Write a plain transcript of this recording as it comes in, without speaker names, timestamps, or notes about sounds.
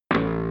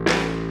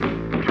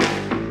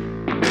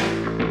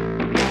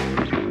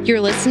You're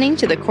listening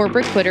to the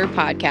Corporate Quitter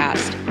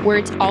podcast, where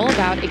it's all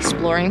about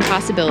exploring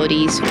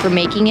possibilities for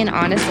making an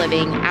honest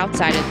living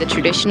outside of the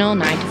traditional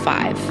 9 to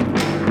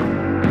 5.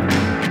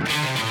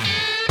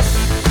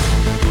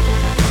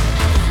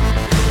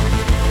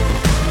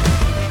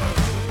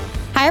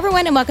 Hi,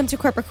 everyone, and welcome to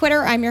Corporate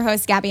Quitter. I'm your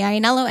host, Gabby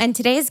Iannello, and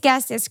today's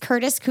guest is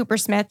Curtis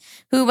Kupfersmith,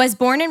 who was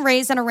born and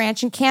raised on a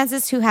ranch in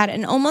Kansas, who had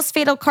an almost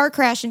fatal car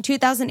crash in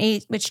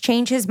 2008, which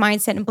changed his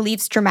mindset and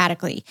beliefs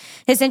dramatically.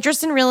 His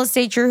interest in real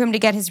estate drew him to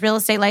get his real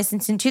estate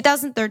license in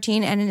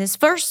 2013, and in his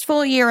first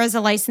full year as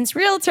a licensed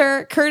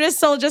realtor, Curtis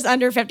sold just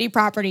under 50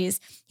 properties.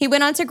 He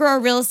went on to grow a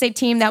real estate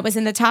team that was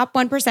in the top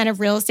 1% of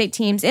real estate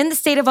teams in the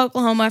state of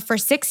Oklahoma for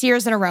 6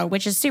 years in a row,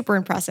 which is super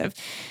impressive.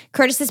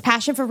 Curtis's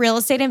passion for real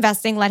estate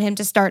investing led him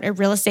to start a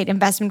real estate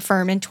investment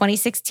firm in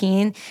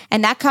 2016,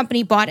 and that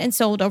company bought and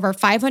sold over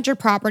 500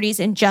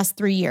 properties in just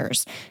 3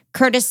 years.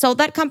 Curtis sold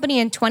that company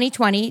in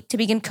 2020 to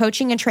begin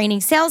coaching and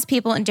training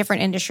salespeople in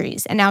different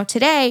industries. And now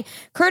today,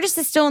 Curtis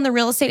is still in the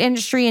real estate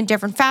industry in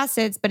different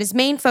facets, but his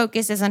main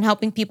focus is on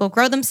helping people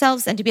grow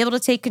themselves and to be able to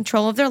take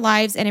control of their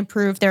lives and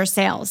improve their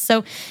sales.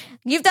 So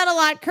you've done a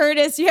lot,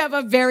 Curtis. You have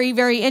a very,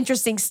 very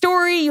interesting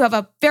story. You have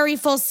a very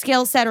full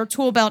skill set or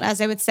tool belt,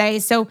 as I would say.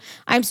 So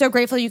I'm so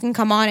grateful you can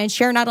come on and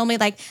share not only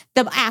like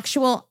the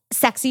actual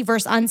sexy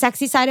versus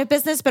unsexy side of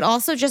business, but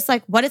also just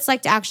like what it's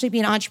like to actually be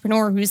an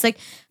entrepreneur who's like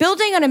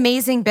building an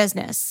amazing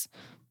business.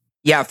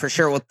 Yeah, for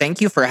sure. Well, thank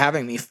you for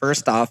having me.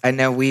 First off, I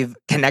know we've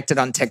connected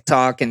on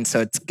TikTok, and so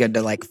it's good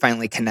to like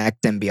finally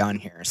connect and be on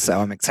here. So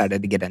I'm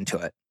excited to get into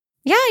it.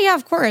 Yeah,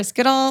 of course.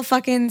 Good old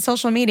fucking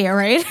social media,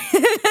 right?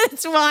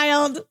 It's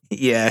wild.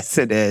 Yes,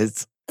 it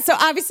is. So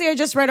obviously I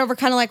just read over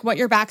kind of like what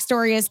your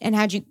backstory is and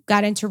how you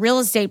got into real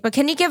estate, but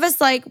can you give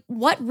us like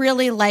what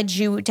really led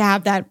you to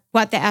have that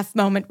what the F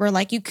moment where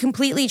like you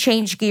completely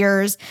changed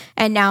gears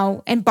and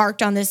now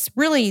embarked on this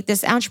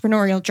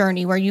entrepreneurial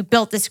journey where you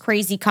built this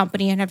crazy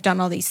company and have done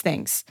all these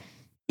things?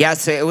 Yeah,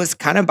 so it was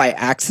kind of by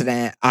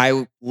accident.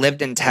 I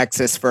lived in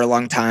Texas for a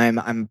long time.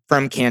 I'm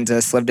from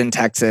Kansas, lived in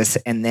Texas,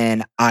 and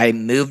then I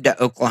moved to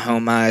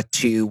Oklahoma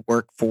to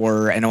work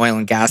for an oil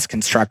and gas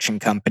construction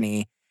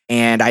company.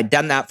 And I'd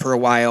done that for a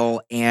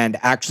while. And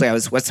actually, I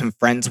was with some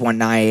friends one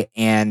night,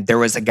 and there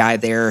was a guy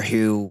there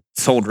who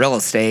sold real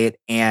estate.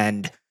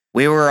 And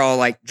we were all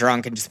like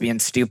drunk and just being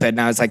stupid. And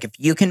I was like, if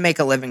you can make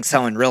a living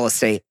selling real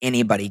estate,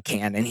 anybody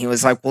can. And he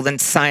was like, well, then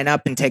sign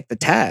up and take the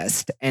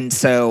test. And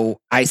so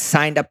I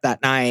signed up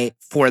that night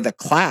for the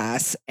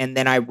class. And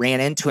then I ran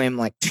into him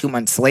like 2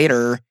 months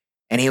later.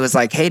 And he was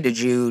like, hey, did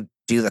you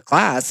do the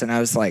class? And I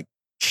was like,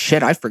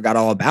 shit, I forgot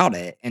all about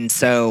it. And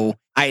so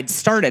I had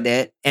started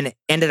it and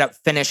ended up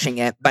finishing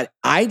it, but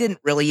I didn't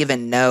really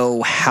even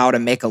know how to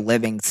make a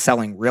living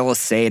selling real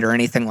estate or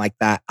anything like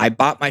that. I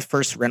bought my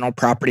first rental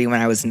property when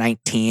I was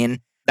 19.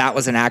 That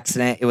was an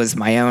accident. It was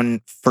my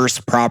own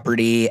first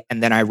property.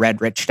 And then I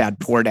read Rich Dad,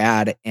 Poor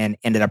Dad and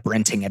ended up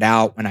renting it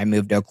out when I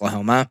moved to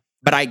Oklahoma.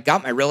 But I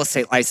got my real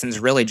estate license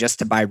really just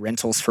to buy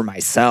rentals for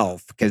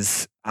myself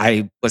because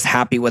I was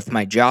happy with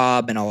my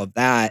job and all of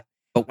that.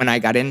 But when I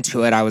got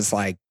into it, I was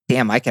like,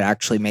 damn, I could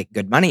actually make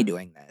good money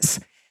doing this.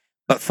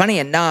 But funny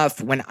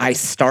enough, when I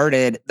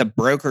started, the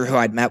broker who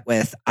I'd met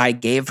with, I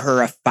gave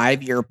her a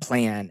 5-year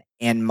plan.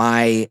 And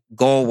my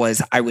goal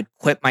was I would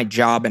quit my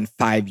job in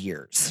 5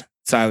 years.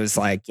 So I was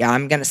like, yeah,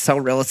 I'm going to sell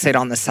real estate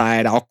on the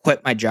side. I'll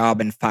quit my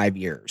job in 5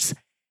 years.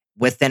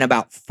 Within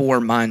about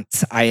 4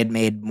 months, I had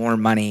made more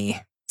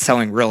money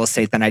selling real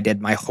estate than I did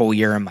my whole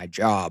year in my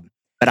job.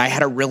 But I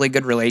had a really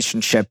good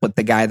relationship with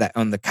the guy that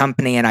owned the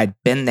company. And I'd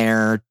been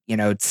there,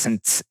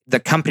 since the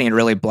company had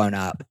really blown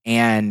up.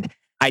 And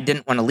I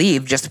didn't want to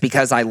leave just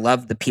because I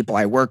loved the people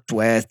I worked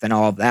with and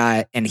all of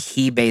that. And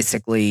he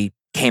basically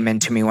came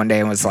into me one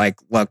day and was like,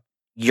 look,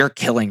 you're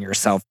killing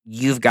yourself.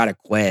 You've got to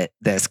quit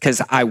this.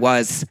 Because it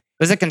was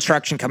a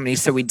construction company,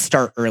 so we'd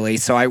start early.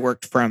 So I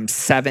worked from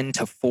 7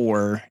 to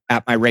 4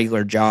 at my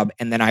regular job.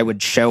 And then I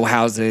would show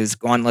houses,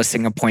 go on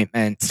listing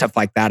appointments, stuff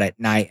like that at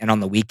night and on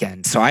the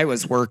weekend. So I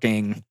was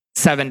working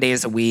 7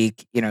 days a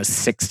week,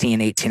 16,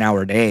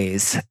 18-hour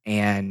days.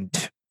 And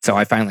so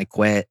I finally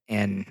quit.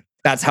 And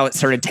that's how it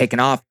started taking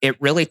off. It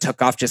really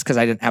took off just because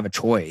I didn't have a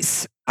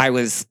choice. I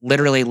was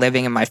literally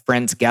living in my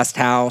friend's guest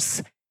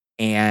house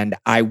and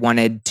I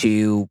wanted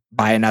to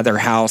buy another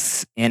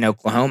house in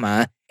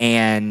Oklahoma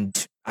and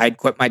I'd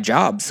quit my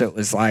job. So it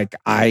was like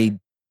I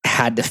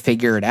had to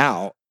figure it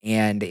out.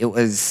 And it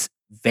was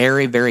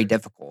very, very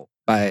difficult.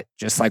 But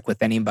just like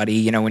with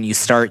anybody, when you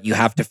start, you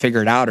have to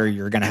figure it out or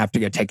you're going to have to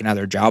go take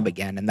another job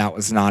again. And that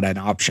was not an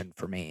option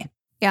for me.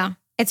 Yeah.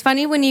 It's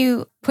funny when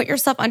you put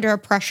yourself under a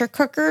pressure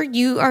cooker,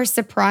 you are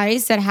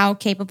surprised at how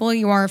capable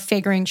you are of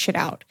figuring shit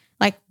out.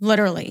 Like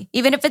literally,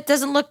 even if it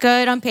doesn't look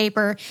good on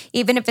paper,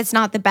 even if it's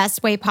not the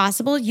best way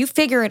possible, you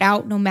figure it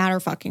out no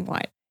matter fucking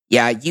what.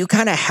 Yeah, you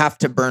kind of have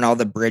to burn all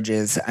the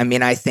bridges. I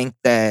mean, I think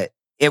that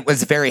it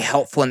was very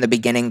helpful in the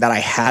beginning that I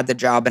had the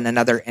job and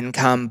another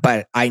income,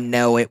 but I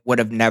know it would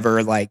have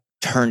never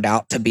turned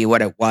out to be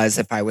what it was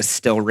if I was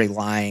still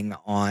relying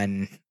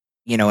on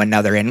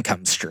another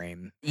income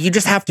stream. You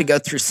just have to go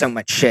through so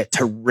much shit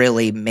to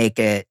really make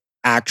it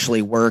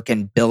actually work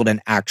and build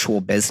an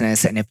actual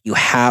business. And if you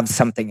have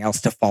something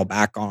else to fall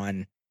back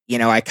on,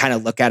 I kind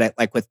of look at it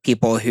like with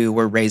people who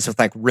were raised with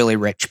like really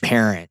rich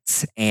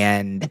parents.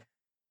 And,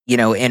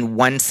 in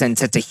one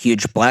sense, it's a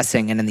huge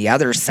blessing. And in the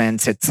other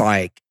sense, it's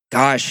like,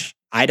 gosh,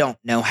 I don't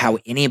know how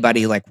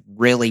anybody like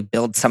really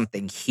builds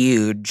something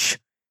huge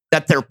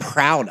that they're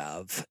proud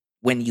of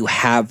when you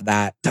have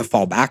that to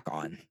fall back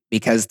on,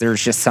 because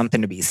there's just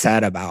something to be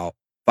said about,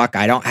 fuck,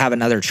 I don't have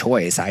another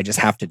choice. I just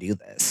have to do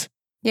this.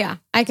 Yeah,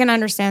 I can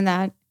understand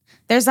that.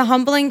 There's a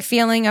humbling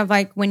feeling of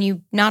like when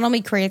you not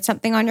only create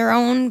something on your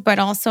own, but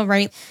also,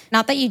 right,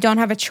 not that you don't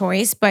have a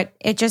choice, but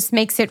it just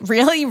makes it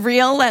really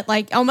real that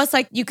like almost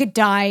like you could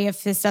die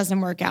if this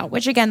doesn't work out,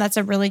 which again, that's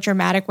a really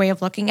dramatic way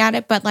of looking at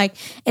it. But like,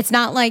 it's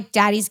not like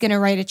daddy's going to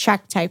write a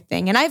check type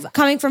thing. And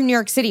coming from New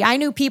York City, I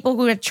knew people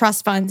who had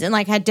trust funds and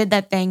like did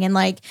that thing. And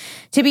like,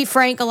 to be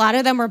frank, a lot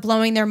of them were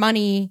blowing their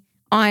money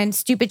on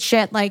stupid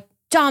shit like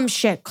dumb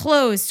shit,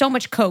 clothes, so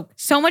much coke,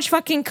 so much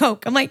fucking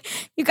coke. I'm like,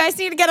 you guys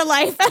need to get a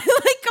life.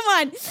 Like, come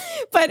on.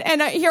 But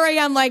here I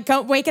am, like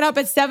waking up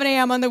at 7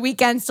 a.m. on the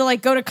weekends to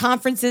like go to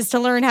conferences to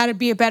learn how to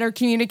be a better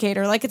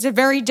communicator. Like it's a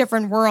very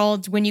different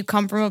world when you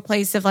come from a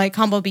place of like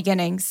humble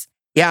beginnings.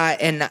 Yeah.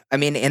 And I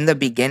mean, in the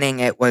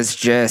beginning, it was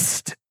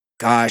just,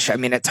 gosh, I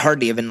mean, it's hard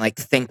to even like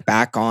think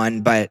back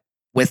on, but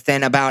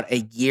within about a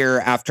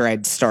year after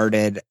I'd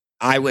started,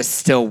 I was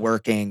still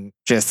working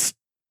just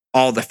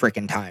all the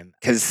freaking time.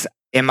 Because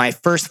in my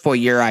first full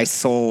year, I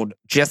sold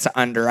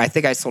I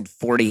think I sold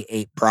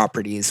 48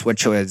 properties,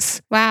 which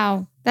was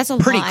wow, that's a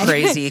pretty lot.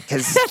 Crazy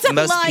because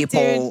most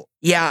people, dude.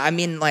 Yeah, I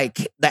mean,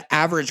 like the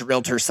average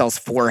realtor sells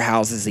 4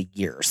 houses a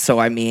year. So,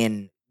 I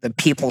mean, the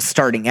people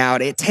starting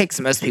out, it takes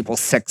most people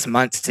 6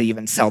 months to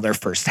even sell their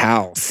first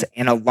house.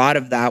 And a lot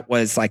of that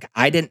was like,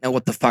 I didn't know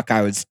what the fuck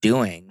I was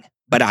doing,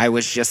 but I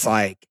was just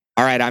like,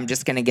 all right, I'm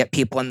just going to get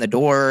people in the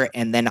door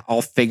and then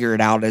I'll figure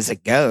it out as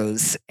it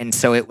goes. And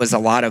so it was a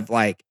lot of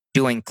like,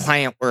 doing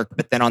client work,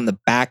 but then on the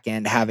back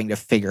end, having to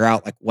figure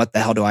out like, what the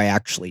hell do I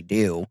actually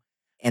do?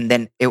 And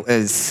then it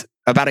was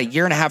about a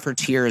year and a half or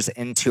 2 years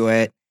into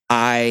it,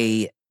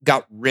 I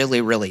got really,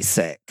 really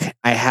sick.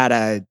 I had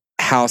a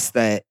house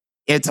that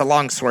it's a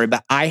long story,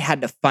 but I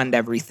had to fund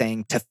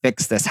everything to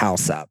fix this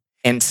house up.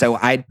 And so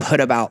I'd put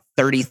about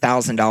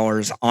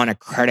 $30,000 on a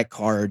credit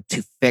card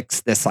to fix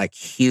this like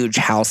huge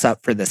house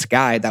up for this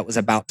guy that was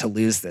about to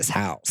lose this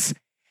house.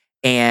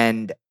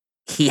 And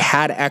he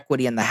had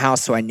equity in the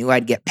house, so I knew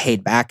I'd get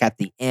paid back at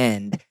the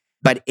end,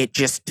 but it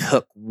just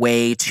took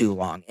way too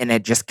long and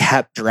it just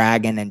kept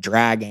dragging and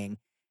dragging.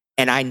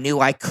 And I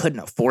knew I couldn't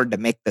afford to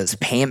make those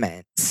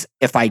payments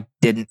if I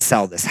didn't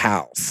sell this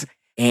house.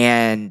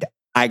 And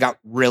I got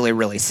really,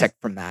 really sick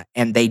from that.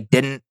 And they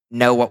didn't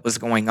know what was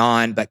going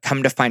on, but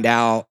come to find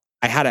out,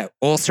 I had an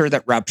ulcer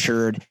that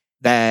ruptured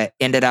that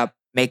ended up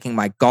making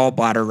my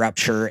gallbladder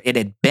rupture. It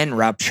had been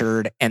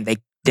ruptured and they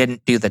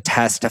didn't do the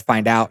test to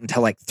find out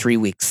until like 3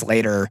 weeks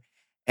later.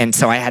 And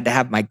so I had to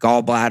have my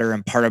gallbladder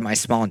and part of my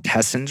small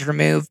intestines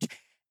removed.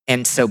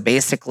 And so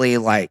basically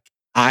like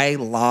I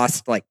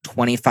lost like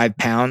 25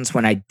 pounds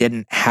when I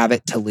didn't have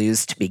it to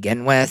lose to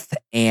begin with.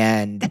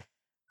 And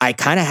I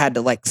kind of had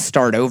to like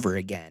start over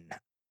again.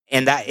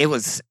 And that it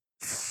was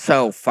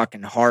so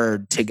fucking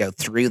hard to go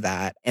through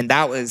that. And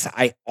that was,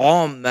 I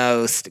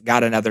almost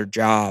got another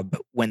job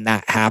when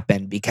that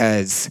happened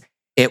because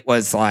it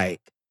was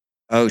like,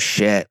 oh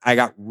shit, I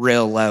got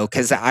real low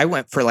because I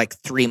went for like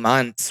 3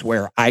 months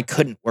where I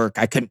couldn't work.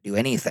 I couldn't do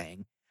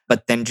anything,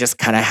 but then just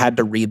kind of had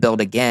to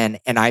rebuild again.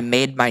 And I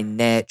made my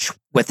niche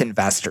with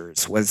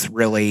investors was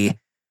really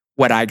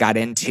what I got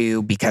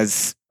into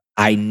because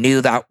I knew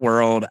that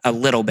world a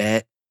little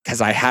bit because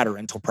I had a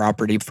rental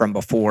property from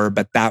before,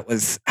 but that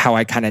was how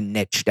I kind of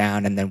niched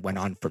down and then went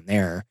on from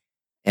there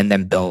and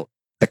then built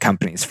the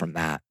companies from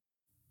that.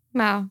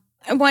 Wow.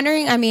 I'm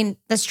wondering, I mean,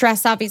 the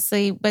stress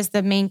obviously was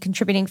the main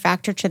contributing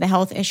factor to the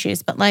health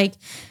issues, but like,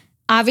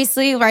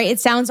 obviously, right, it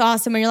sounds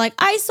awesome when you're like,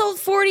 I sold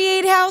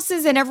 48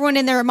 houses and everyone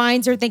in their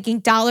minds are thinking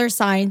dollar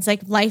signs,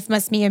 like life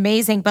must be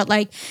amazing. But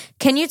like,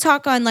 can you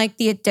talk on like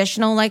the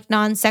additional like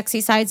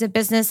non-sexy sides of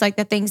business, like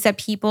the things that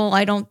people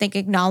I don't think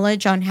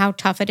acknowledge on how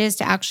tough it is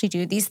to actually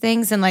do these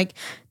things and like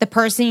the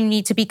person you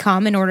need to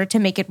become in order to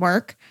make it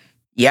work?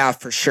 Yeah,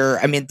 for sure.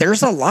 I mean,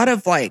 there's a lot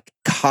of like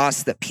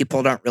costs that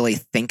people don't really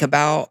think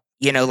about.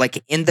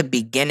 Like in the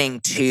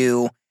beginning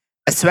too,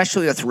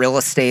 especially with real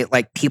estate,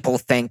 like people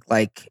think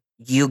like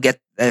you get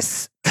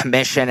this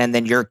commission and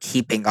then you're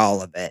keeping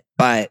all of it,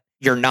 but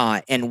you're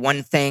not. And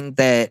one thing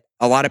that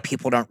a lot of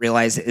people don't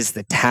realize is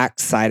the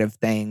tax side of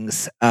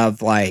things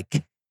of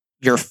like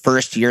your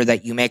first year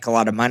that you make a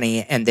lot of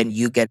money and then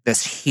you get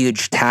this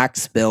huge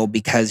tax bill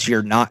because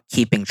you're not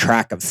keeping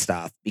track of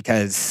stuff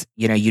because,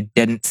 you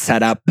didn't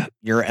set up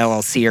your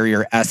LLC or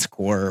your S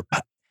Corp.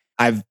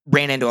 I've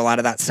ran into a lot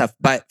of that stuff.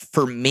 But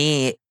for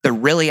me, the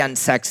really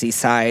unsexy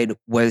side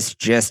was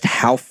just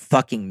how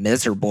fucking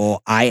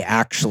miserable I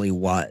actually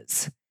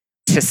was.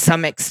 To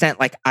some extent,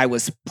 like I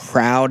was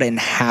proud and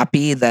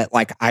happy that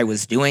like I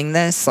was doing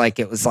this. Like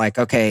it was like,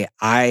 okay,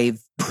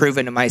 I've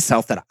proven to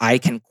myself that I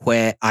can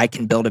quit, I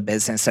can build a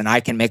business, and I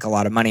can make a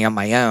lot of money on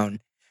my own.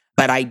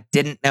 But I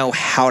didn't know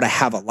how to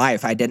have a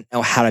life. I didn't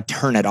know how to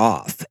turn it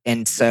off.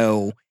 And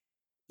so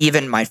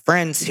even my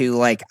friends who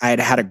like I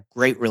had a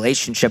great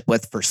relationship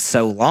with for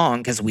so long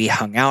because we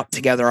hung out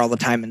together all the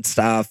time and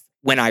stuff.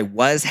 When I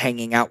was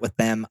hanging out with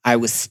them, I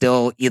was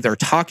still either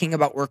talking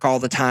about work all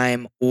the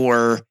time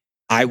or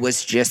I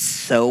was just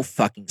so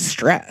fucking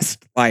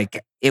stressed.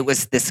 Like it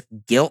was this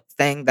guilt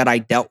thing that I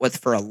dealt with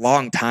for a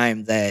long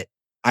time that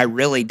I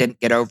really didn't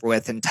get over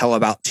with until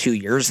about 2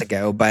 years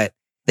ago. But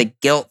the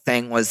guilt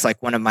thing was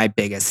like one of my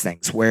biggest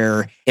things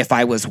where if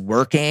I was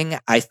working,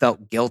 I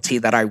felt guilty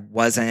that I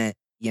wasn't,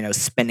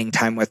 spending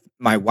time with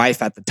my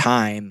wife at the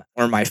time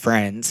or my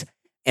friends.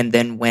 And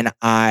then when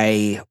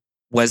I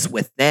was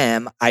with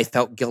them, I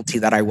felt guilty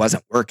that I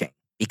wasn't working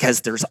because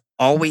there's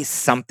always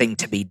something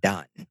to be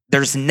done.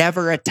 There's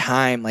never a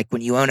time like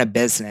when you own a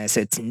business,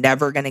 it's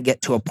never going to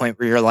get to a point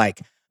where you're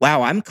like,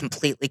 wow, I'm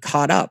completely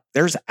caught up.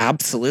 There's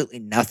absolutely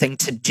nothing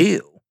to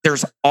do.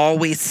 There's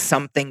always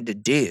something to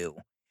do.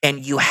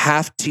 And you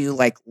have to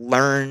like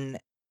learn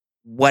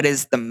what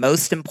is the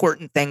most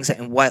important things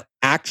and what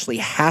actually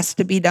has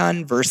to be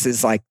done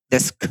versus like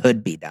this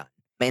could be done.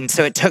 And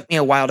so it took me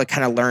a while to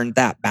kind of learn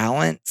that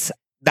balance.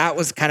 That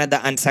was kind of the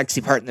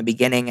unsexy part in the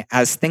beginning.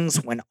 As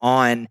things went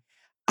on,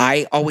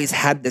 I always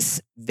had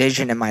this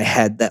vision in my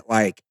head that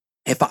like,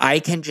 if I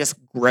can just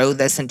grow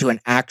this into an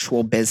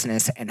actual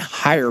business and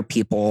hire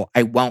people,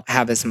 I won't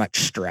have as much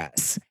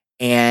stress.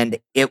 And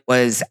it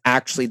was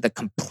actually the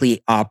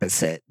complete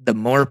opposite. The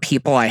more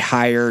people I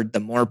hired, the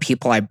more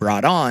people I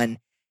brought on,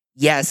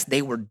 yes,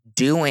 they were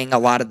doing a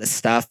lot of the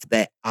stuff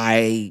that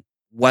I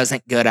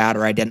wasn't good at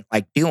or I didn't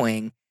like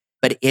doing,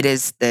 but it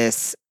is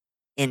this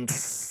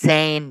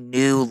insane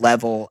new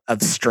level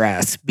of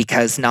stress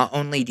because not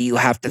only do you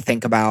have to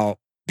think about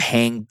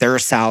paying their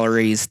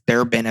salaries,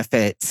 their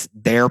benefits,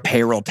 their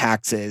payroll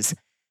taxes,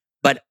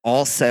 but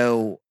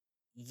also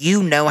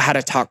you know how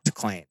to talk to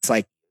clients.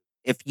 Like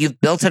if you've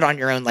built it on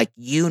your own, like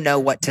you know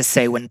what to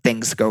say when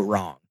things go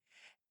wrong.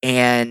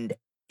 And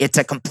it's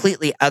a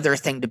completely other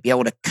thing to be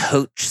able to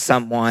coach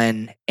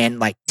someone and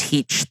like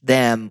teach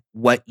them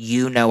what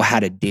you know how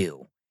to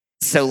do.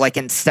 So like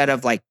instead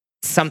of like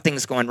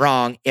something's going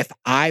wrong, if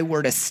I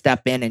were to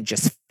step in and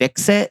just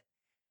fix it,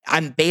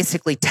 I'm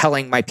basically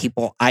telling my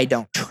people, I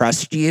don't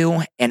trust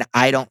you and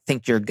I don't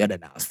think you're good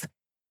enough.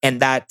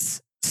 And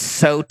that's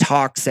so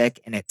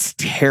toxic and it's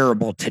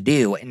terrible to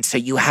do. And so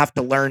you have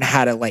to learn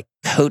how to like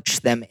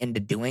coach them into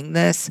doing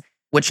this,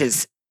 which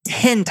is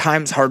 10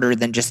 times harder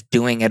than just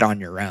doing it on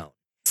your own.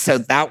 So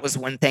that was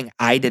one thing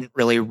I didn't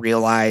really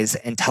realize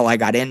until I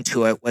got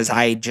into it was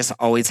I just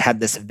always had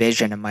this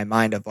vision in my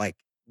mind of like,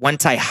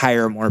 once I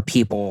hire more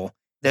people,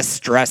 this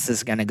stress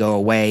is going to go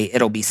away.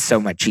 It'll be so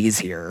much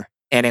easier.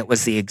 And it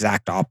was the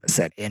exact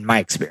opposite in my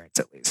experience,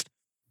 at least.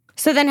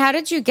 So then how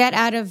did you get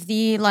out of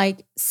the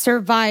like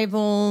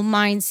survival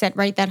mindset,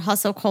 right? That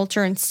hustle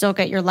culture and still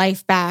get your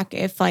life back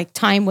if like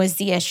time was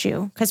the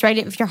issue? Because right,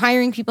 if you're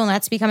hiring people and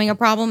that's becoming a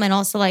problem and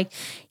also like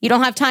you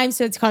don't have time,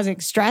 so it's causing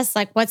stress,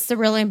 like what's the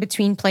real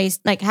in-between place?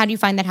 Like how do you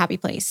find that happy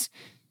place?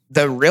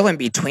 The real in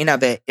between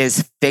of it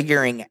is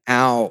figuring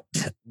out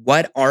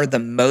what are the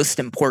most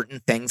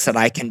important things that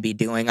I can be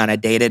doing on a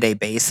day-to-day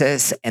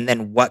basis, and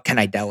then what can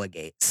I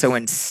delegate? So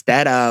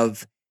instead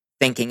of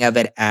thinking of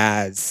it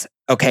as,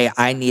 okay,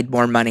 I need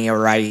more money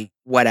or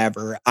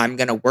whatever, I'm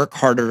going to work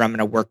harder, I'm going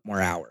to work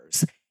more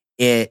hours.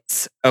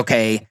 It's,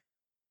 okay,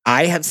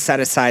 I have set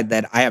aside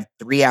that I have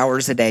 3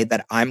 hours a day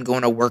that I'm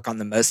going to work on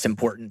the most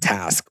important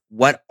task.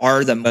 What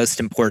are the most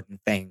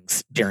important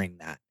things during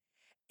that?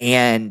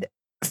 And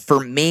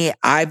for me,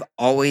 I've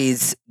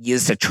always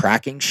used a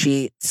tracking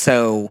sheet.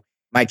 So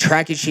my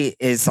tracking sheet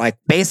is like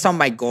based on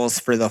my goals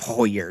for the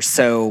whole year.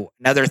 So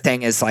another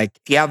thing is like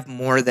if you have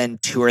more than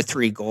 2 or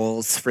 3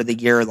 goals for the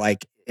year,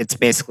 like it's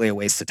basically a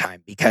waste of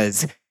time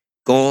because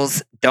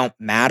goals don't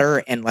matter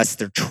unless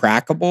they're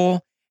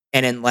trackable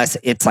and unless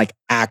it's like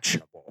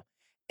actionable.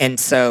 And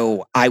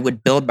so I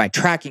would build my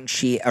tracking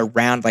sheet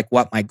around like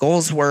what my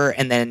goals were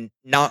and then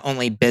not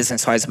only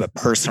business wise, but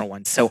personal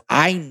ones. So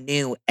I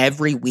knew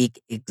every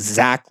week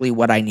exactly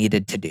what I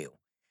needed to do.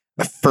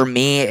 But for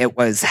me, it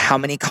was how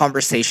many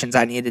conversations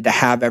I needed to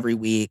have every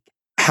week,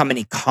 how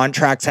many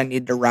contracts I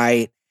needed to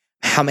write,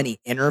 how many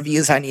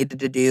interviews I needed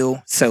to do.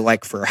 So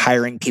like for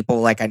hiring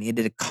people, like I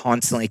needed to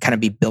constantly kind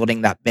of be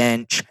building that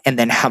bench and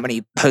then how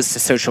many posts to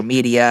social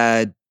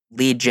media,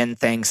 lead gen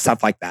things,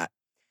 stuff like that.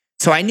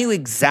 So I knew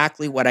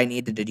exactly what I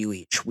needed to do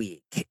each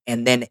week.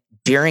 And then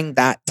during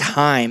that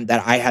time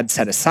that I had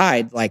set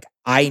aside, like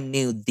I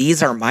knew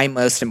these are my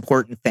most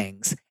important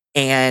things.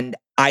 And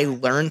I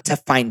learned to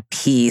find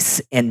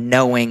peace in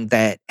knowing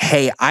that,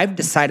 hey, I've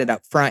decided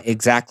up front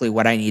exactly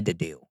what I need to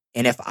do.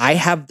 And if I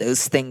have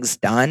those things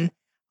done,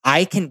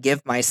 I can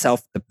give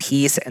myself the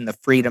peace and the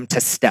freedom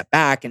to step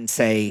back and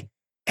say,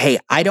 hey,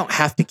 I don't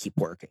have to keep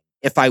working.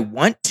 If I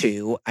want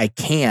to, I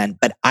can,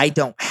 but I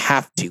don't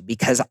have to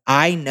because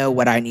I know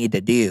what I need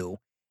to do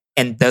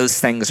and those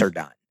things are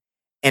done.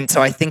 And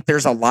so I think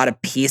there's a lot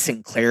of peace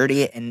and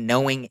clarity in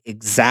knowing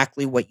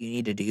exactly what you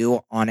need to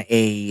do on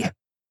a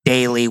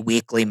daily,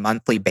 weekly,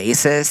 monthly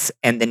basis,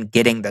 and then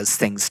getting those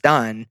things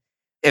done.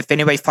 If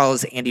anybody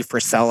follows Andy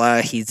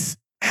Frisella, he's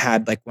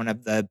had like one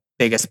of the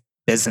biggest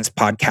business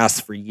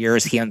podcasts for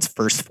years. He owns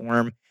First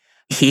Form.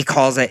 He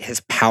calls it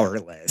his power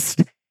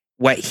list.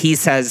 What he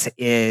says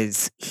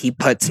is he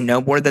puts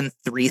no more than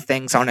 3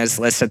 things on his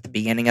list at the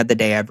beginning of the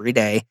day every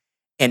day.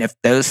 And if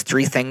those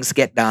 3 things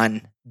get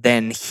done,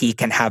 then he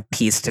can have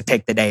peace to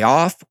take the day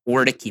off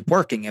or to keep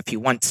working if he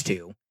wants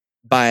to.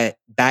 But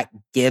that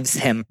gives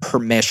him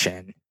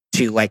permission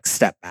to like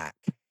step back.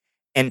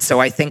 And so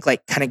I think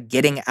like kind of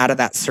getting out of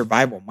that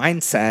survival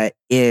mindset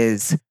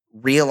is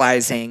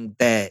realizing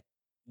that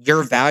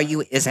your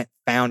value isn't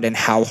found in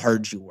how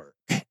hard you work.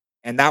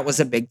 And that was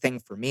a big thing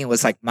for me,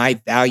 was like my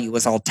value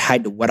was all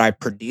tied to what I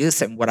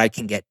produce and what I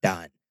can get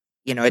done.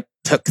 It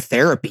took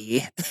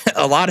therapy,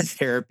 a lot of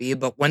therapy,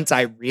 but once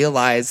I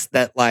realized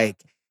that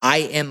like I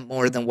am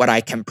more than what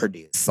I can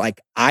produce, like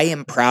I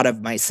am proud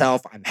of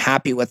myself, I'm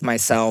happy with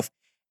myself,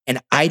 and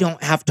I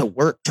don't have to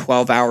work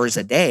 12 hours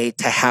a day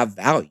to have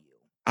value.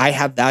 I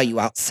have value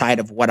outside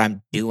of what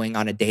I'm doing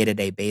on a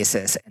day-to-day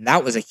basis. And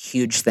that was a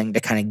huge thing to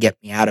kind of get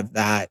me out of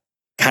that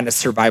kind of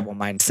survival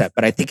mindset.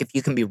 But I think if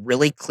you can be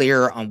really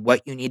clear on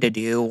what you need to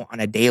do on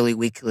a daily,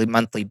 weekly,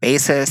 monthly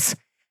basis,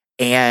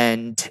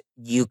 and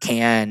you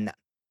can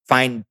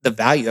find the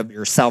value of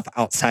yourself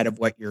outside of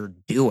what you're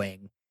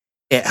doing,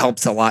 it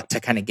helps a lot to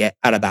kind of get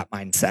out of that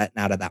mindset and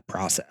out of that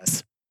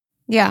process.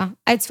 Yeah.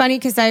 It's funny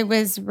because I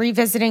was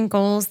revisiting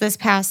goals this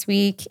past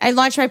week. I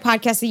launched my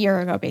podcast a year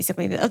ago,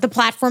 basically. The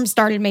platform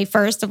started May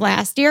 1st of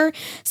last year.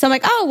 So I'm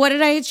like, oh, what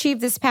did I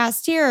achieve this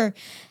past year?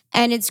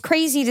 And it's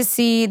crazy to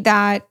see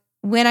that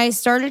when I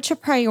started to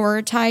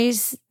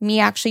prioritize me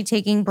actually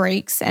taking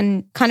breaks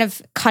and kind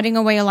of cutting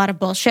away a lot of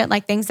bullshit,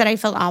 like things that I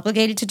felt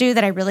obligated to do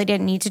that I really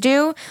didn't need to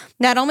do,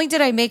 not only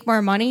did I make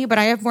more money, but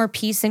I have more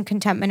peace and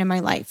contentment in my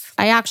life.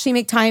 I actually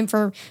make time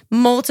for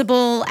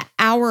multiple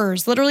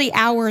hours, literally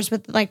hours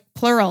with like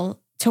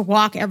plural, to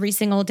walk every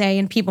single day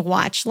and people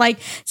watch, like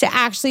to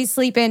actually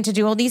sleep in, to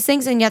do all these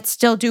things and yet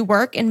still do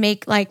work and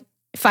make like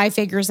 5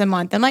 figures a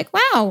month. I'm like,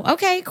 wow,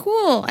 okay,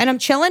 cool. And I'm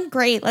chilling.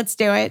 Great. Let's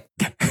do it.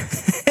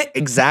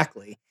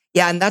 Exactly.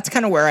 Yeah. And that's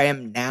kind of where I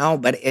am now,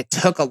 but it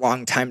took a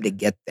long time to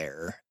get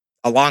there.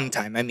 A long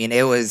time. I mean,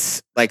 it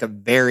was like a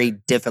very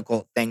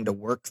difficult thing to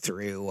work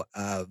through,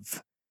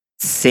 of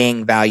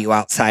seeing value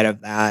outside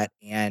of that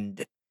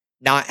and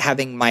not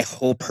having my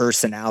whole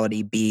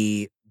personality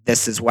be,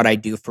 this is what I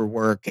do for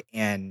work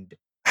and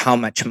how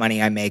much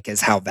money I make is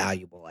how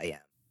valuable I am.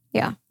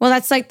 Yeah. Well,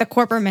 that's like the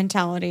corporate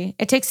mentality.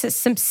 It takes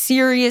some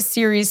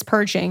serious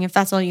purging if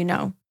that's all you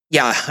know.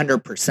 Yeah,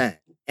 100%.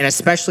 And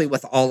especially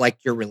with all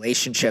like your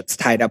relationships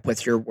tied up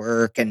with your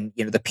work and,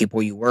 the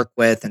people you work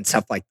with and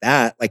stuff like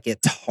that, like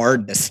it's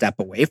hard to step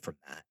away from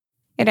that.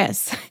 It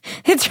is.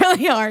 It's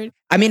really hard.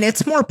 I mean,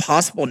 it's more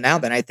possible now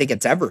than I think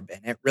it's ever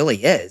been. It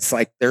really is.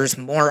 Like there's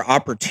more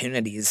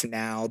opportunities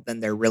now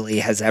than there really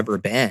has ever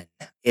been.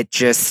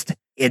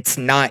 It's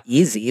not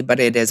easy, but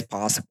it is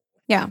possible.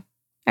 Yeah,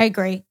 I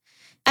agree.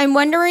 I'm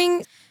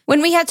wondering,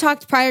 when we had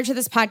talked prior to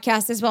this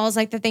podcast, as well as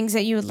like the things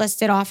that you had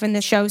listed off in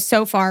the show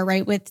so far,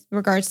 right, with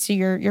regards to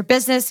your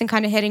business and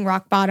kind of hitting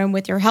rock bottom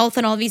with your health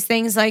and all these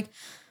things, like,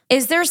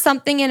 is there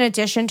something in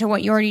addition to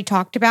what you already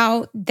talked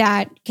about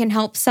that can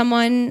help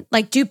someone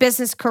like do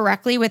business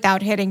correctly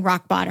without hitting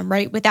rock bottom,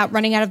 right? Without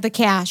running out of the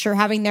cash or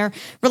having their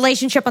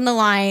relationship on the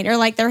line or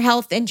like their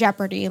health in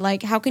jeopardy?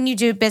 Like, how can you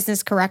do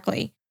business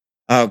correctly?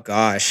 Oh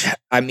gosh.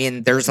 I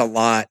mean, there's a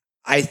lot.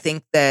 I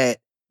think that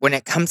when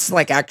it comes to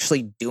like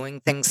actually doing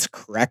things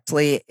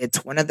correctly,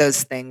 it's one of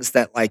those things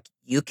that like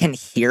you can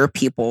hear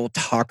people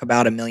talk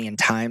about a million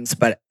times,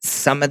 but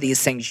some of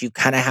these things you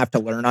kind of have to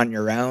learn on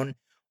your own,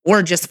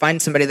 or just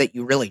find somebody that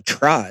you really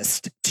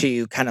trust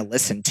to kind of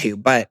listen to.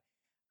 But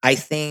I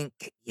think,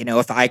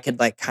 if I could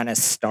like kind of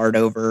start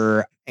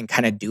over and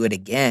kind of do it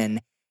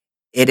again,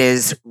 it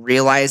is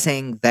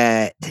realizing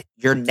that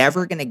you're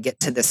never going to get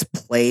to this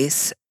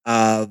place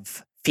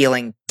of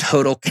feeling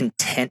total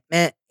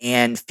contentment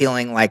and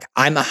feeling like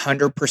I'm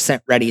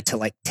 100% ready to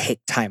like take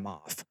time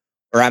off,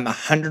 or I'm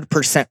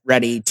 100%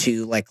 ready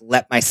to like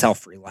let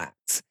myself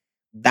relax.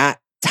 That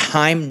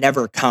time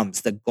never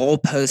comes. The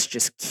goalpost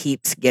just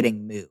keeps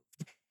getting moved.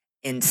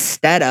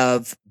 Instead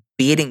of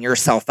beating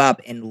yourself up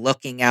and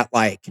looking at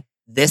like,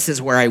 this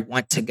is where I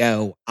want to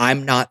go,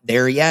 I'm not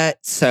there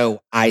yet,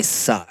 so I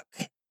suck.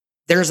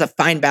 There's a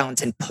fine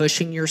balance in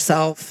pushing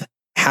yourself,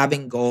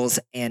 having goals,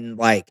 and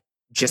like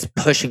just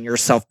pushing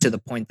yourself to the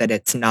point that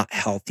it's not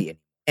healthy.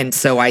 And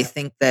so I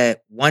think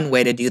that one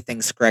way to do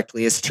things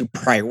correctly is to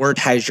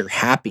prioritize your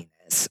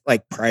happiness,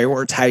 like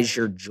prioritize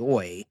your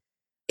joy,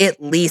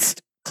 at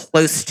least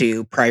close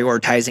to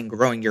prioritizing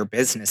growing your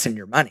business and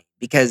your money.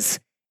 Because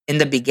in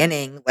the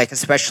beginning, like,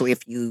 especially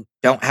if you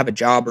don't have a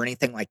job or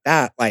anything like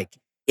that, like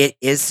it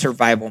is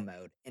survival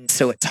mode. And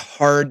so it's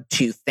hard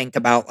to think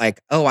about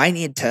like, oh, I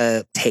need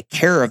to take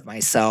care of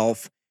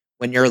myself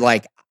when you're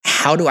like,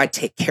 how do I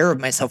take care of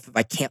myself if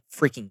I can't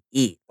freaking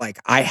eat? Like,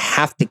 I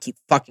have to keep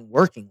fucking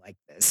working like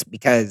this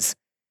because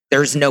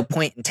there's no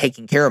point in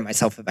taking care of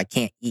myself if I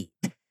can't eat.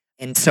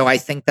 And so I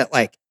think that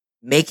like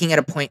making it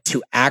a point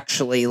to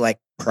actually like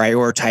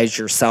prioritize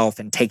yourself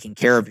and taking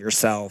care of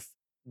yourself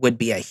would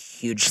be a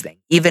huge thing.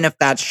 Even if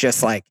that's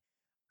just like,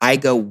 I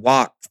go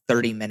walk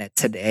 30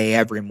 minutes a day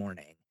every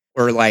morning,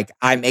 or like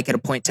I make it a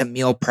point to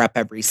meal prep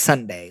every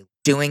Sunday,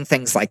 doing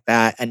things like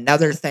that.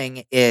 Another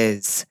thing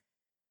is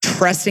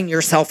trusting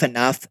yourself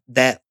enough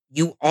that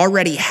you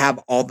already have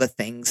all the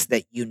things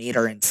that you need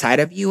are inside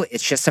of you.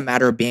 It's just a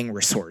matter of being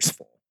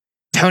resourceful.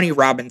 Tony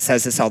Robbins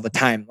says this all the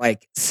time.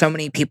 Like, so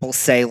many people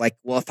say like,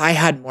 well, if I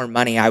had more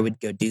money, I would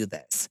go do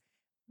this.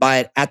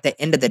 But at the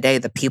end of the day,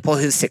 the people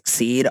who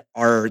succeed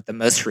are the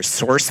most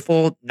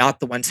resourceful,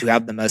 not the ones who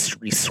have the most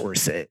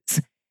resources.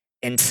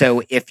 And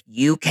so if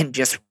you can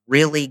just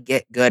really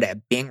get good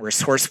at being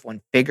resourceful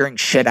and figuring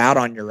shit out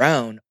on your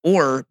own,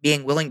 or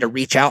being willing to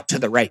reach out to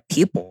the right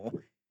people,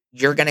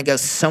 you're going to go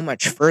so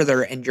much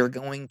further and you're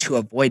going to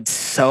avoid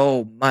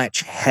so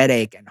much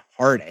headache and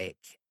heartache.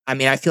 I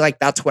mean, I feel like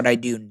that's what I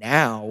do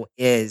now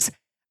is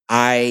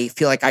I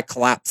feel like I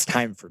collapse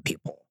time for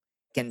people.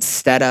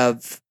 Instead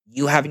of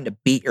you having to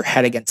beat your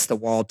head against the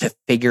wall to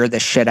figure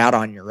this shit out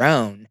on your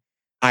own,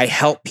 I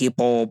help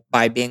people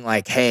by being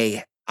like,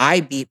 hey,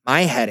 I beat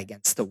my head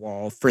against the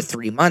wall for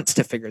 3 months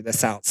to figure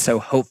this out. So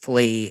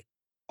hopefully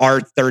our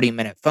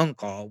 30-minute phone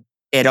call,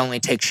 it only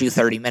takes you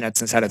 30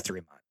 minutes instead of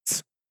 3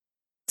 months.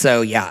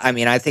 So yeah, I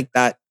mean, I think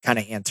that kind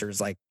of answers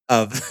like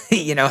of,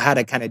 how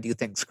to kind of do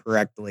things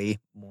correctly,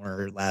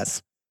 more or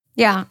less.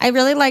 Yeah, I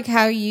really like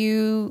how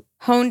you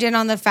honed in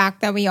on the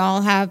fact that we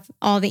all have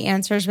all the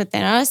answers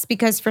within us,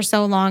 because for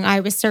so long I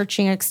was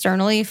searching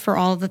externally for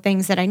all the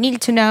things that I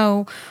needed to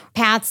know,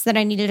 paths that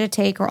I needed to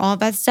take, or all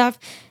that stuff.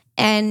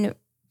 And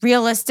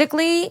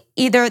realistically,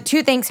 either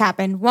two things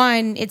happen.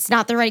 One, it's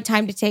not the right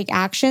time to take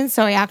action.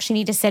 So I actually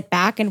need to sit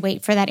back and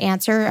wait for that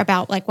answer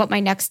about like what my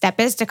next step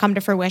is to come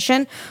to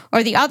fruition.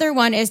 Or the other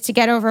one is to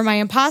get over my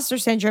imposter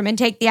syndrome and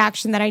take the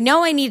action that I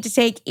know I need to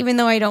take, even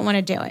though I don't want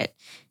to do it.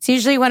 It's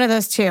usually one of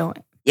those two.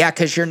 Yeah,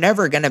 because you're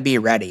never going to be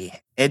ready.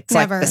 It's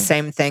Never. like the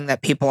same thing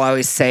that people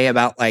always say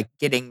about like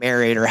getting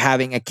married or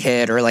having a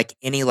kid or like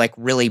any like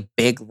really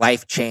big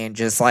life change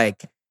is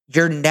like,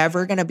 you're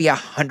never going to be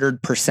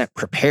 100%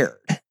 prepared.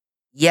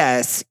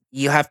 Yes,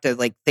 you have to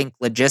like think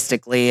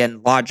logistically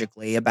and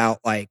logically about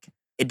like,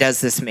 does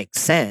this make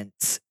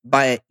sense?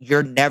 But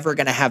you're never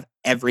going to have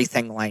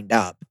everything lined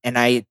up. And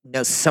I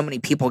know so many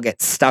people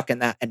get stuck in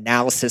that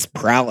analysis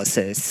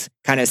paralysis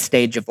kind of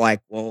stage of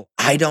like, well,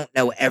 I don't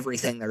know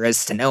everything there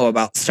is to know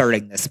about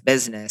starting this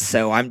business.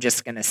 So I'm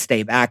just going to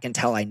stay back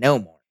until I know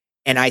more.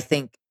 And I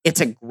think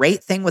it's a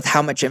great thing with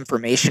how much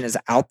information is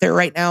out there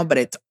right now. But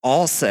it's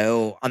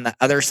also on the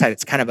other side,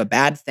 it's kind of a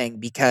bad thing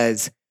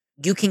because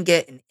you can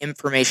get an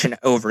information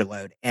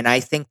overload. And I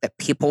think that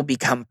people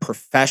become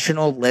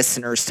professional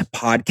listeners to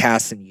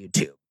podcasts and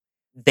YouTube.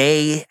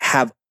 They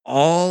have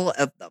all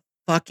of the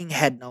fucking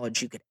head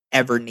knowledge you could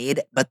ever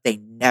need, but they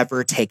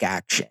never take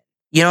action.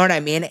 You know what I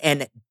mean?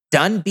 And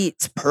done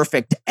beats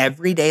perfect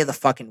every day of the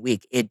fucking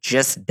week. It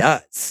just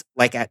does.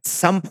 Like at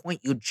some point,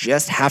 you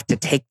just have to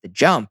take the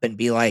jump and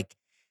be like,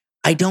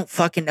 I don't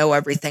fucking know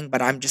everything,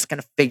 but I'm just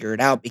going to figure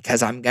it out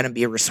because I'm going to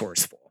be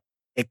resourceful.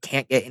 It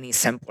can't get any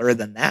simpler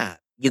than that.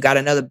 You got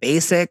to know the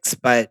basics,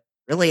 but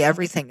really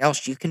everything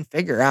else you can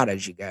figure out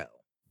as you go.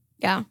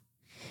 Yeah.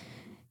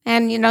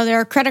 And, there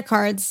are credit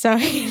cards. So,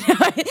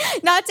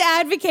 not to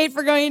advocate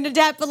for going into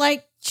debt, but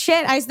like,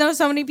 shit, I know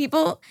so many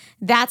people,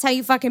 that's how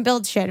you fucking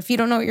build shit. If you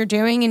don't know what you're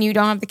doing and you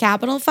don't have the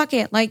capital, fuck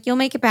it. Like, you'll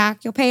make it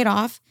back. You'll pay it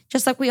off,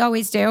 just like we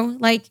always do.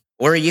 Like,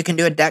 or you can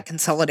do a debt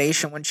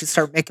consolidation once you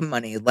start making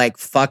money. Like,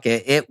 fuck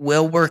it. It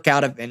will work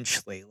out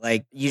eventually.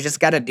 Like, you just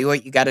got to do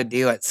what you got to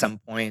do at some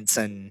points.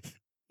 And,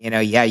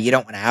 yeah, you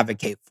don't want to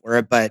advocate for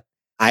it, but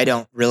I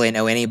don't really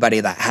know anybody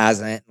that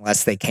hasn't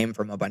unless they came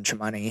from a bunch of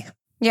money.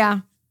 Yeah.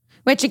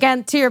 Which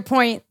again, to your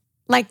point,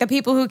 like the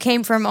people who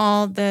came from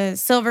all the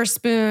silver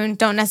spoon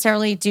don't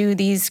necessarily do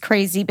these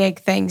crazy big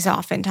things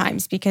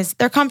oftentimes because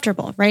they're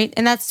comfortable, right?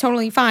 And that's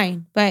totally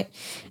fine. But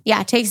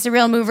yeah, it takes the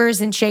real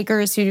movers and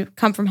shakers who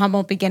come from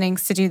humble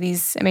beginnings to do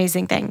these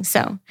amazing things.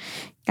 So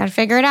got to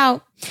figure it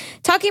out.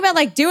 Talking about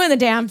like doing the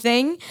damn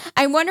thing,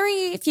 I'm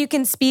wondering if you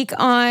can speak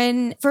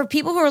on, for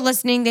people who are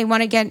listening, they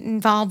want to get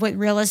involved with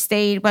real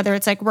estate, whether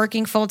it's like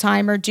working full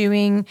time or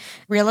doing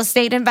real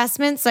estate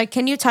investments. Like,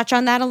 can you touch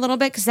on that a little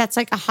bit? Because that's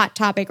like a hot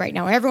topic right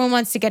now. Everyone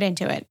wants to get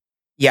into it.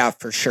 Yeah,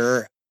 for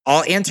sure.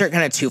 I'll answer it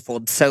kind of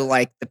twofold. So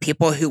like the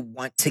people who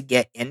want to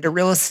get into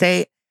real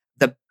estate,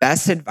 the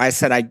best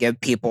advice that I give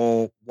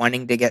people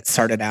wanting to get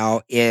started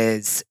out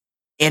is,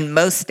 in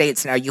most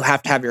states now, you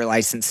have to have your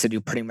license to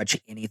do pretty much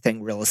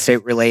anything real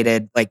estate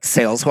related, like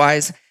sales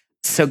wise.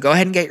 So go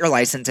ahead and get your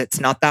license. It's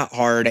not that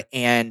hard.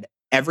 And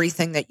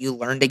everything that you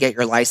learn to get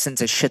your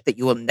license is shit that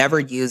you will never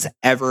use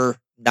ever,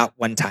 not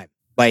one time.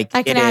 Like,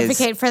 I can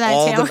advocate for that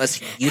all too. the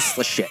most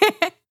useless shit.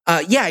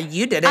 Yeah,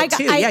 you did it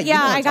too. Yeah, you know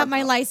what I I'm got talking my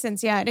about.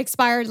 license. Yeah, it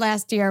expired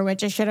last year,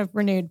 which I should have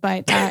renewed,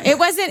 but it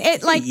wasn't.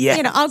 It like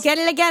Yes. I'll get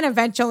it again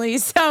eventually.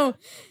 So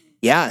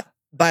Yeah.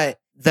 But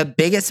the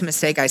biggest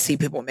mistake I see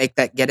people make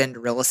that get into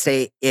real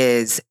estate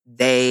is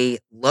they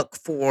look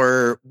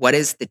for what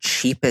is the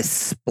cheapest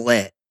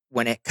split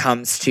when it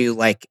comes to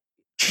like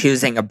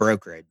choosing a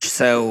brokerage.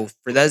 So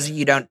for those of you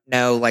who don't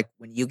know, like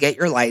when you get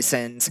your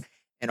license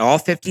in all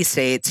 50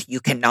 states, you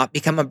cannot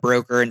become a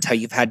broker until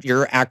you've had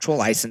your actual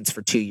license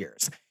for 2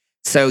 years.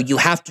 So you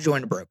have to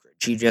join a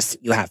brokerage.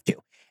 You have to.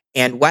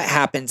 And what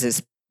happens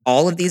is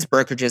all of these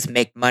brokerages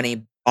make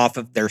money off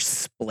of their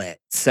split.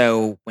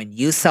 So when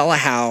you sell a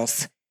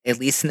house, at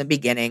least in the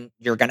beginning,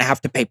 you're going to have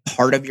to pay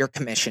part of your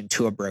commission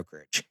to a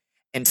brokerage.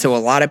 And so a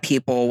lot of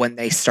people, when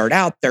they start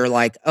out, they're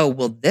like, oh,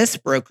 well, this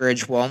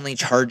brokerage will only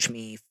charge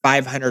me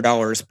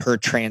 $500 per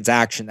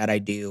transaction that I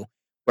do,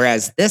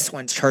 whereas this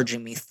one's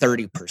charging me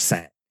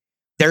 30%.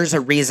 There's a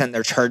reason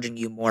they're charging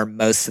you more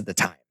most of the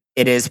time.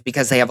 It is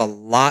because they have a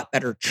lot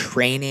better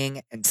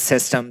training and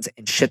systems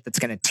and shit that's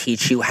going to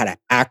teach you how to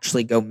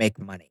actually go make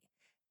money.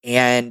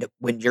 And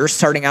when you're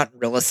starting out in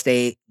real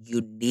estate,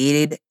 you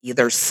need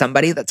either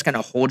somebody that's going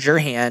to hold your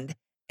hand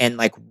and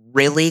like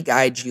really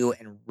guide you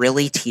and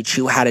really teach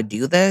you how to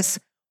do this,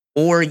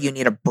 or you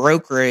need a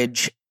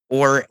brokerage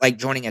or like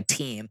joining a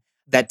team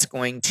that's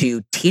going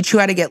to teach you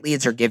how to get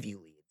leads or give you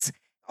leads.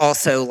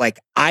 Also, like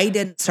I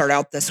didn't start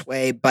out this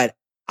way, but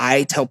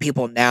I tell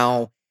people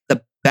now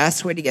the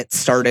best way to get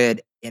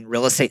started in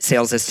real estate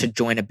sales is to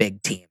join a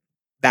big team.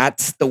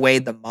 That's the way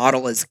the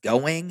model is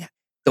going.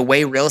 The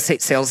way real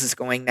estate sales is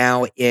going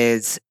now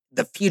is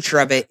the future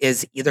of it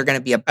is either going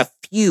to be a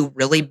few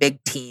really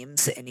big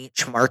teams in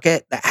each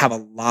market that have a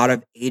lot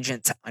of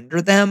agents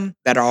under them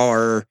that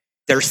are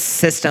their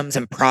systems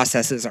and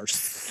processes are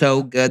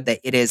so good that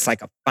it is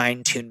like a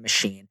fine-tuned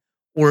machine.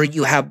 Or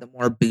you have the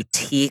more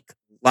boutique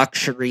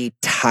luxury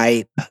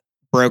type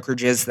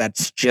brokerages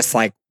that's just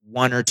like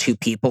one or two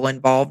people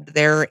involved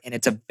there and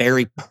it's a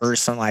very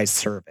personalized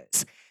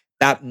service.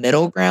 That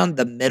middle ground,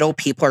 the middle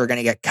people are going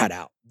to get cut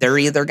out. They're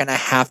either going to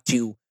have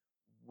to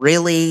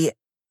really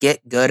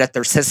get good at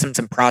their systems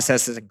and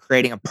processes and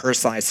creating a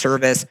personalized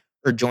service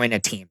or join a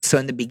team. So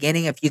in the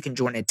beginning, if you can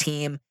join a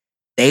team,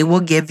 they will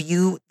give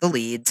you the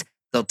leads,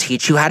 they'll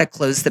teach you how to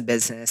close the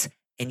business,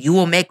 and you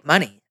will make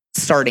money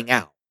starting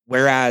out.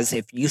 Whereas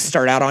if you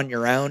start out on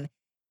your own,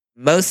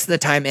 most of the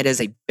time it is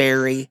a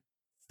very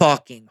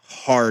fucking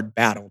hard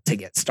battle to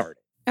get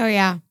started. Oh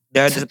yeah. It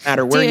doesn't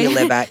matter where you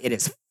live at, it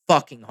is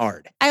fucking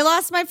hard. I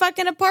lost my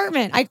fucking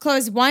apartment. I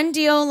closed one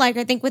deal, like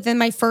I think within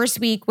my first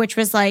week, which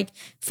was like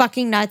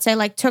fucking nuts. I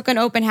like took an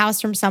open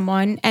house from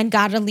someone and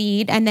got a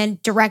lead and then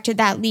directed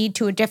that lead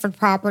to a different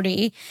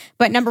property.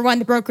 But number one,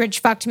 the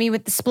brokerage fucked me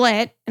with the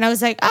split. And I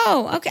was like,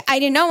 oh, okay. I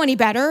didn't know any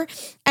better.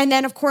 And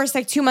then of course,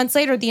 like 2 months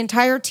later, the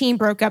entire team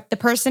broke up. The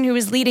person who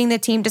was leading the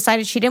team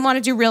decided she didn't want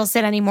to do real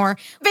estate anymore.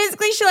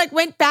 Basically, she like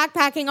went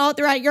backpacking all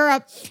throughout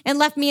Europe and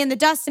left me in the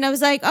dust. And I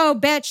was like, oh,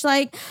 bitch,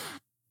 like,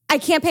 I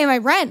can't pay my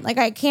rent. Like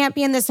I can't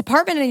be in this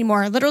apartment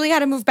anymore. I literally had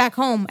to move back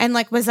home and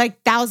like was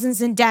like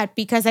thousands in debt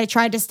because I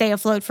tried to stay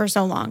afloat for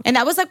so long. And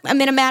that was like, I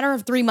mean, a matter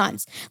of 3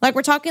 months. Like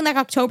we're talking like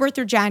October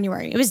through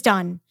January. It was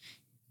done.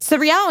 It's the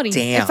reality.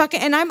 Damn.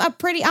 And I'm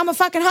a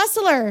fucking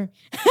hustler,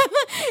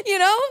 you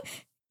know?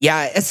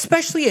 Yeah,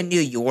 especially in New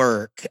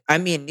York. I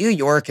mean, New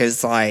York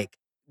is like,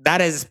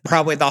 that is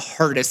probably the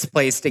hardest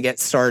place to get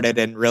started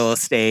in real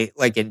estate,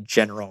 like in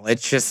general.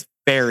 It's just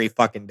very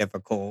fucking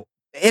difficult.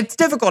 It's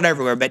difficult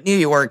everywhere, but New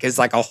York is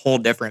like a whole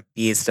different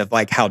beast of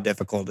like how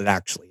difficult it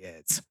actually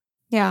is.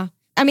 Yeah.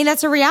 I mean,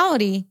 that's a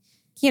reality.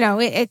 You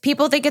know,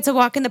 people think it's a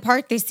walk in the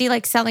park. They see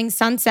like selling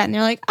sunset and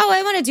they're like, oh,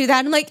 I want to do that.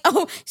 And I'm like,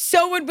 oh,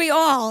 so would we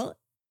all.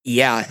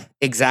 Yeah,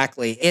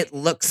 exactly. It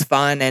looks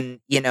fun. And,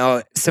 you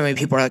know, so many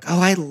people are like,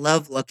 oh, I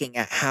love looking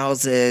at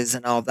houses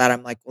and all of that.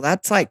 I'm like, well,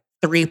 that's like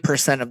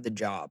 3% of the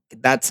job.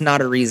 That's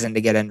not a reason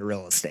to get into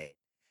real estate.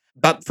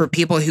 But for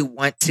people who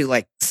want to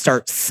like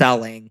start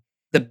selling,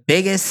 the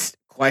biggest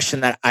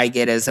question that I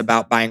get is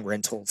about buying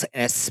rentals.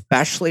 And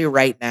especially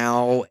right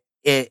now,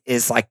 it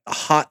is like the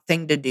hot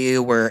thing to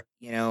do where,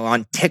 you know,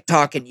 on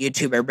TikTok and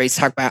YouTube, everybody's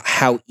talking about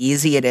how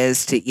easy it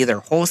is to either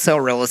wholesale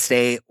real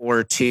estate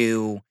or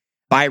to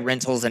buy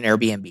rentals and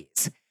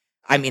Airbnbs.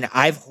 I mean,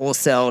 I've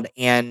wholesaled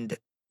and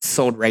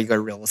sold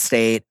regular real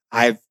estate.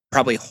 I've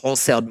probably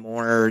wholesaled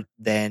more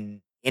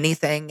than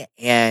anything.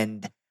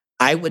 And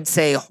I would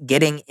say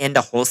getting into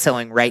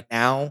wholesaling right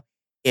now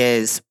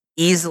is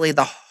easily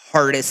the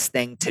hardest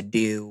thing to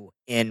do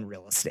in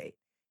real estate.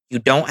 You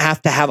don't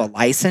have to have a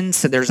license,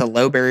 so there's a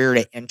low barrier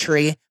to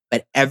entry,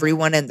 but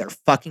everyone and their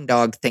fucking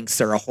dog thinks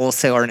they're a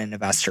wholesaler and an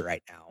investor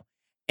right now.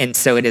 And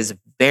so it is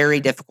very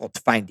difficult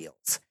to find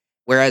deals.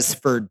 Whereas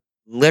for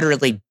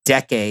literally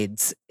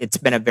decades, it's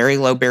been a very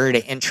low barrier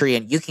to entry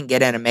and you can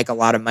get in and make a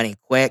lot of money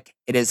quick.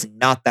 It is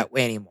not that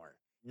way anymore.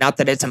 Not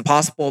that it's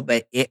impossible,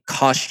 but it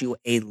costs you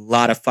a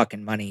lot of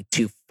fucking money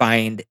to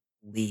find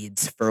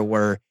leads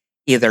for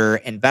either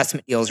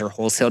investment deals or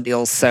wholesale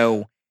deals.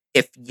 So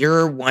if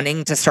you're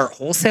wanting to start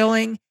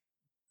wholesaling,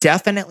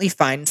 definitely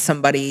find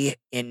somebody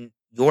in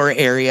your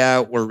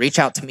area or reach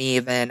out to me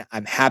even.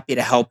 I'm happy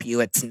to help you.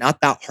 It's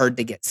not that hard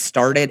to get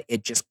started.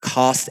 It just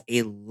costs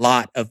a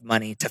lot of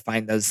money to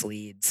find those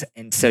leads.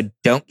 And so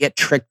don't get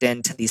tricked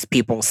into these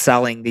people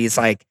selling these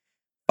like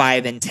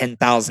 $5,000 and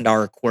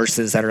 $10,000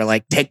 courses that are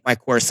like, take my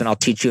course and I'll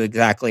teach you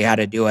exactly how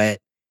to do it.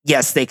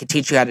 Yes, they could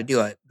teach you how to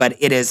do it, but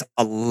it is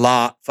a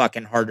lot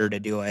fucking harder to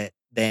do it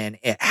than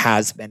it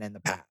has been in the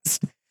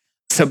past.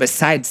 So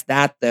besides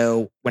that,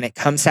 though, when it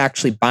comes to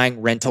actually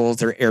buying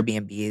rentals or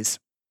Airbnbs,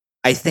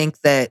 I think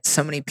that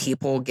so many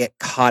people get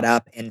caught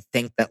up and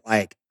think that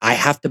like, I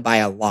have to buy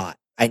a lot.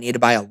 I need to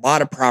buy a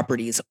lot of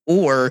properties,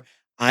 or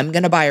I'm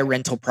going to buy a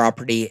rental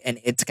property and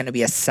it's going to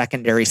be a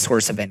secondary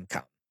source of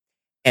income.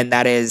 And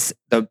that is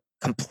the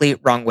complete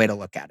wrong way to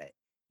look at it.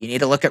 You need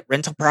to look at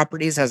rental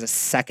properties as a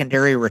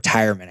secondary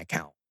retirement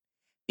account,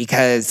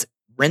 because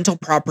rental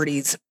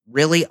properties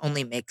really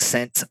only make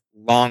sense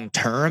long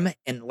term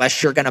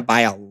unless you're going to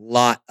buy a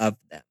lot of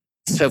them.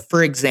 So,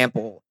 for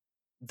example,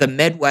 the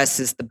Midwest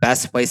is the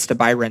best place to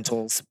buy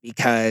rentals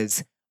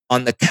because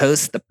on the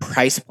coast, the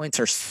price points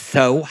are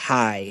so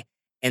high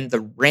and the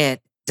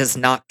rent does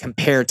not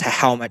compare to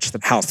how much the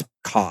house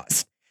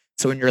costs.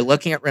 So, when you're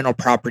looking at rental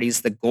properties,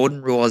 the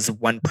golden rule is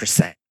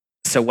 1%.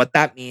 So, what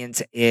that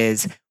means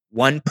is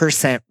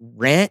 1%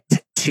 rent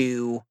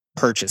to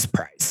purchase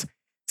price.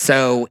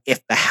 So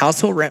if the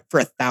house will rent for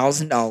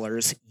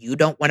 $1,000, you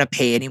don't want to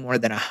pay any more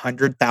than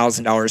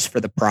 $100,000 for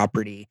the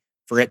property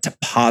for it to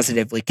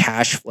positively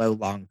cash flow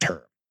long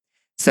term.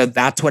 So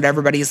that's what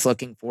everybody's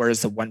looking for,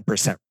 is the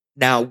 1%.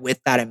 Now,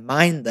 with that in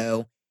mind,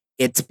 though,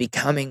 it's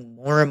becoming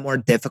more and more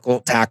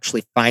difficult to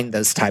actually find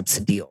those types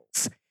of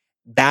deals.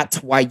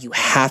 That's why you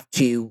have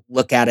to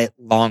look at it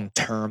long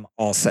term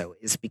also,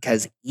 is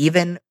because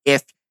even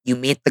if you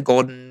meet the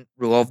golden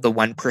rule of the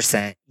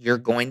 1%, you're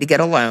going to get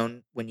a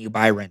loan when you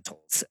buy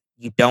rentals.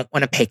 You don't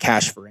want to pay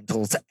cash for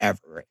rentals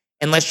ever,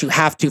 unless you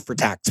have to for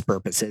tax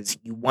purposes.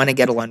 You want to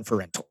get a loan for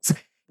rentals,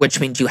 which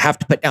means you have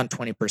to put down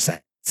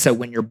 20%. So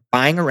when you're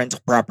buying a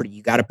rental property,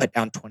 you got to put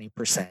down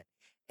 20%.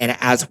 And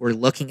as we're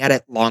looking at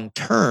it long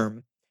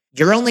term,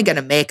 you're only going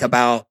to make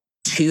about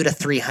 $200 to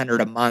 $300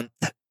 a month.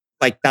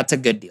 Like, that's a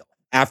good deal.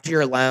 After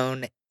your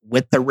loan,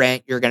 with the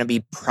rent, you're going to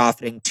be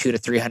profiting $200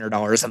 to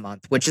 $300 a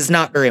month, which is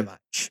not very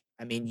much.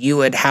 I mean, you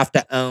would have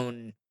to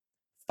own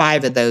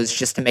 5 of those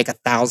just to make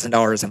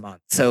 $1,000 a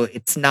month. So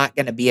it's not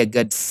going to be a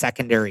good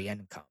secondary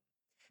income.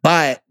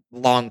 But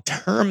long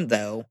term,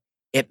 though,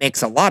 it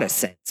makes a lot of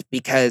sense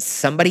because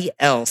somebody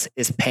else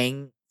is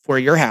paying for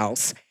your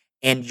house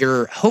and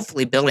you're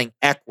hopefully building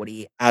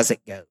equity as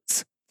it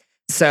goes.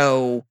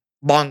 So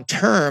long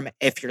term,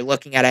 if you're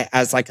looking at it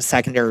as like a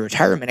secondary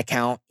retirement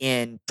account,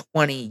 in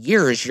 20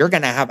 years, you're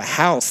going to have a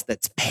house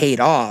that's paid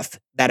off,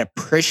 that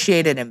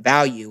appreciated in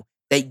value,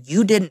 that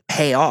you didn't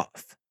pay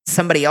off.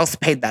 Somebody else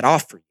paid that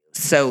off for you.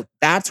 So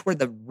that's where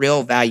the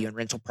real value in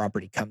rental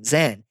property comes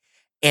in.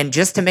 And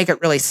just to make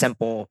it really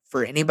simple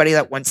for anybody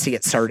that wants to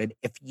get started,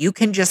 if you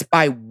can just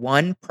buy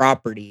one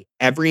property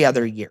every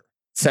other year,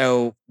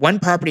 so one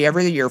property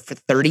every year for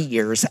 30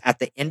 years, at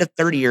the end of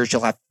 30 years,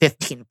 you'll have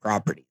 15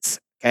 properties.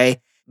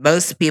 Okay.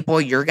 Most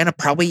people, you're going to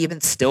probably even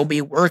still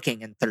be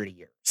working in 30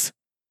 years.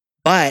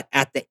 But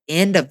at the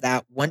end of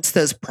that, once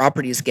those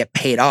properties get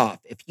paid off,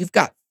 if you've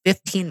got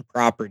 15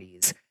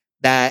 properties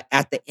that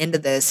at the end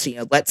of this,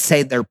 let's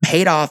say they're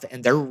paid off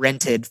and they're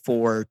rented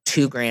for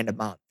 $2,000 a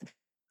month,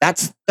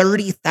 that's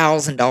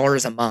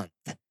 $30,000 a month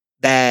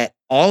that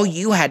all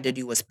you had to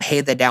do was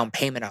pay the down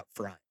payment up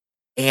front,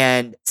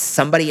 and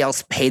somebody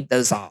else paid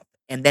those off.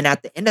 And then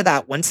at the end of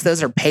that, once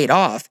those are paid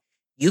off,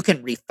 you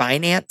can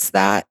refinance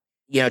that,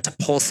 to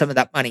pull some of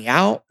that money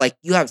out. Like,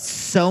 you have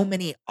so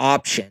many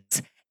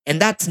options,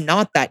 and that's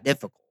not that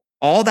difficult.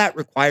 All that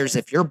requires,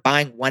 if you're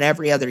buying one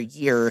every other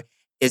year,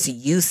 is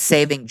you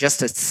saving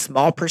just a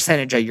small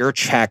percentage of your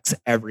checks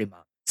every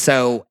month.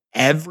 So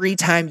every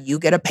time you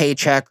get a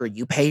paycheck or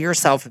you pay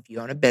yourself if you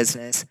own a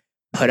business,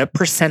 put a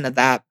percent of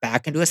that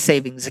back into a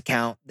savings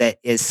account that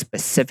is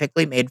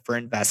specifically made for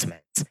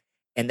investments.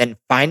 And then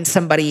find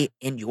somebody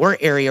in your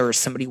area or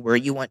somebody where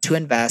you want to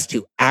invest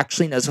who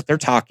actually knows what they're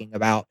talking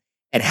about,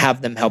 and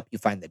have them help you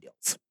find the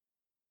deals.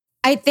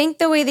 I think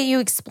the way that you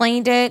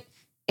explained it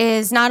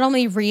is not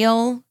only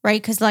real,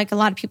 right? Because like a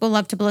lot of people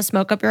love to blow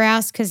smoke up your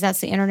ass because that's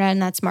the internet and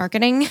that's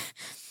marketing.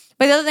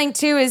 But the other thing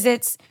too is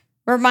it's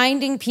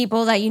reminding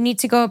people that you need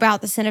to go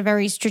about this in a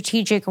very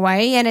strategic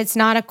way, and it's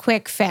not a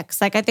quick fix.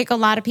 Like, I think a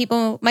lot of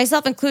people,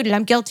 myself included,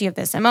 I'm guilty of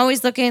this. I'm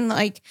always looking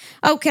like,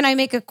 oh, can I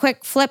make a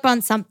quick flip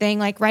on something?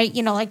 Like, right,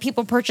 like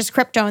people purchase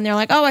crypto and they're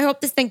like, oh, I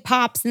hope this thing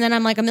pops, and then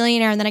I'm like a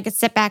millionaire, and then I could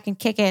sit back and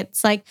kick it.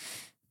 It's like,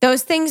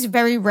 those things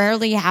very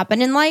rarely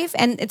happen in life,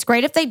 and it's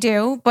great if they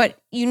do, but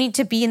you need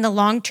to be in the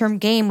long-term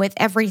game with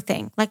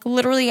everything, like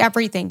literally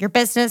everything, your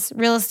business,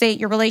 real estate,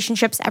 your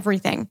relationships,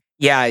 everything.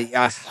 Yeah,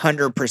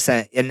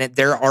 100%. And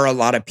there are a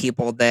lot of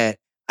people that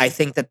I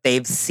think that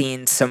they've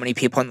seen so many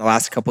people in the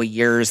last couple of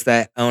years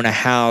that own a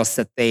house,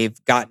 that they've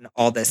gotten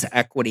all this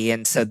equity.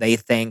 And so they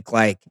think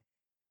like,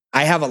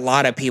 I have a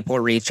lot of people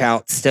reach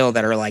out still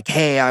that are like,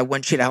 hey, I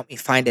want you to help me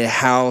find a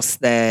house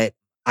that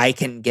I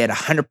can get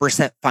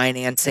 100%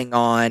 financing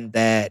on,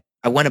 that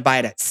I want to buy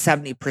it at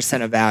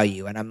 70% of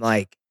value. And I'm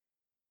like,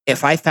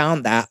 if I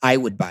found that, I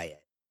would buy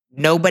it.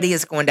 Nobody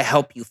is going to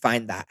help you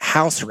find that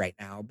house right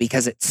now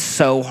because it's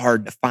so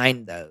hard to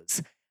find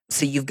those.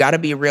 So you've got to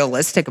be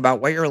realistic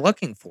about what you're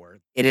looking for.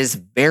 It is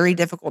very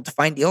difficult to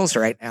find deals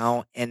right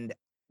now, and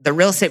the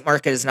real estate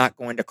market is not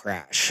going to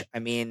crash. I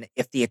mean,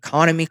 if the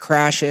economy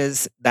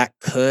crashes, that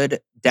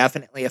could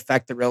definitely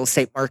affect the real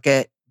estate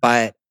market,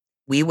 but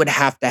we would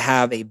have to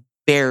have a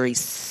very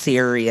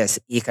serious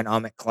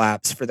economic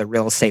collapse for the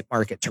real estate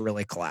market to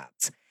really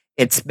collapse.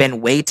 It's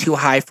been way too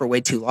high for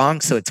way too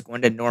long, so it's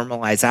going to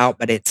normalize out,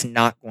 but it's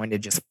not going to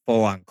just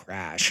full on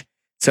crash.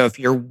 So if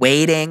you're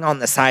waiting on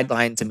the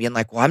sidelines and being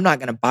like, well, I'm not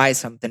going to buy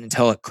something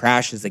until it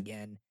crashes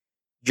again,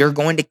 you're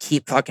going to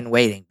keep fucking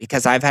waiting,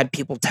 because I've had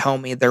people tell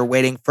me they're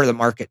waiting for the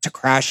market to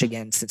crash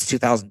again since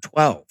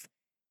 2012.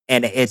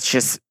 And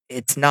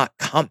it's not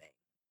coming.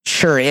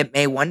 Sure, it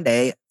may one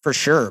day for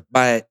sure,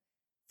 but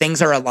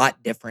things are a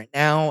lot different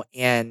now.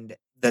 And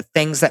the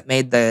things that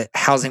made the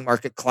housing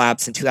market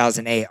collapse in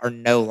 2008 are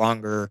no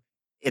longer,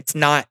 it's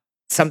not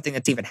something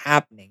that's even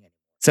happening.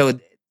 So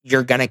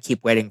you're going to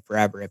keep waiting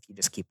forever if you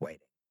just keep waiting.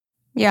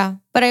 Yeah.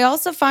 But I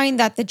also find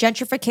that the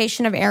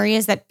gentrification of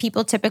areas that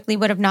people typically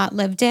would have not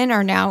lived in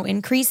are now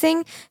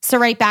increasing. So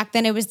right back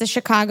then it was the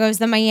Chicagos,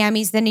 the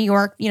Miamis, the New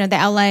York, the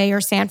LA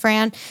or San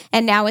Fran.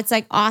 And now it's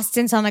like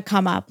Austin's on the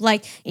come up,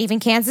 like even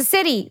Kansas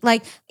City,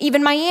 like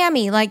even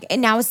Miami,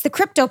 and now it's the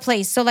crypto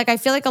place. So I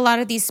feel like a lot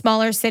of these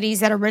smaller cities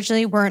that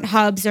originally weren't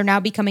hubs are now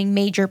becoming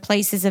major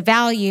places of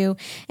value.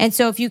 And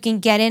so if you can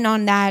get in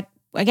on that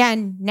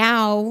again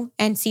now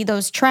and see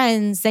those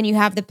trends, then you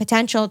have the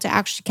potential to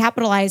actually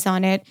capitalize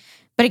on it.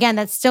 But again,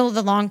 that's still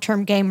the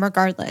long-term game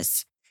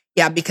regardless.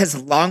 Yeah, because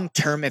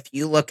long-term, if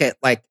you look at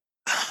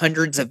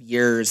hundreds of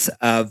years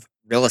of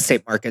real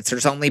estate markets,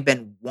 there's only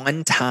been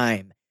one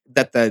time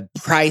that the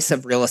price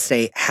of real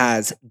estate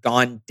has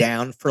gone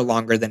down for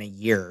longer than a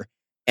year,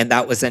 and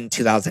that was in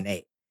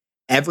 2008.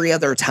 Every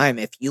other time,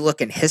 if you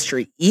look in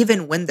history,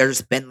 even when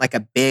there's been a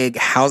big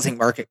housing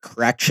market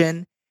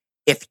correction,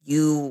 if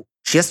you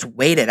just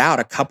wait it out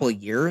a couple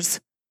of years,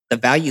 the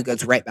value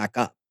goes right back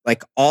up.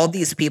 All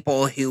these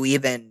people who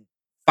even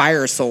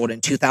fire sold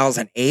in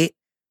 2008,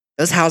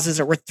 those houses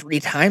are worth 3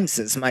 times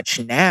as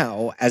much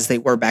now as they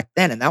were back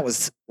then. And that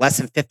was less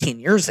than 15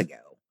 years ago.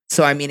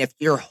 So, I mean, if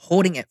you're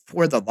holding it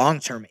for the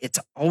long term, it's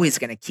always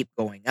going to keep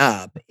going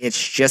up.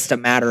 It's just a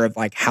matter of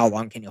how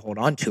long can you hold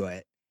on to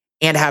it,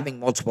 and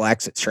having multiple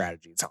exit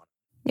strategies on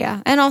it.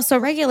 Yeah. And also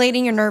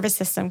regulating your nervous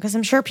system, because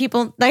I'm sure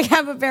people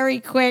have a very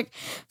quick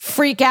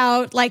freak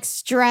out,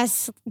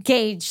 stress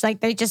gauge. They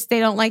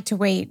don't like to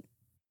wait.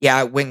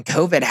 Yeah. When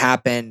COVID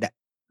happened,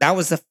 that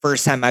was the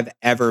first time I've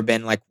ever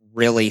been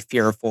really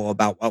fearful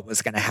about what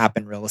was going to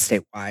happen real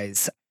estate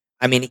wise.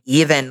 I mean,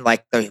 even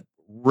the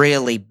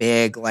really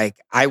big,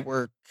 I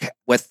work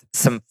with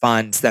some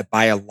funds that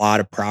buy a lot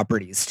of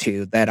properties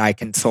too, that I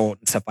consult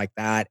and stuff like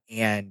that.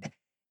 And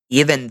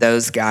even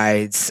those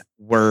guys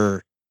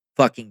were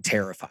fucking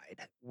terrified.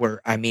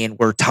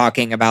 We're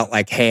talking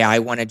about hey, I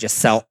want to just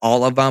sell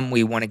all of them.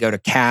 We want to go to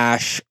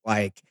cash.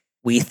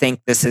 We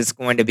think this is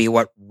going to be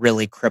what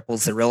really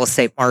cripples the real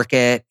estate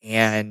market.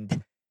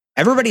 And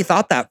everybody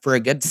thought that for a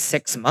good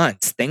 6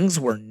 months. Things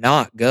were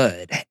not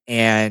good.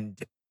 And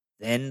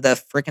then the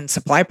freaking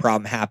supply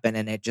problem happened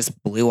and it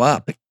just blew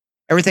up.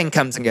 Everything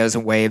comes and goes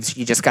in waves.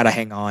 You just got to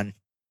hang on.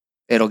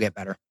 It'll get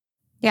better.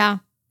 Yeah,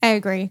 I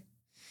agree.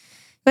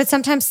 But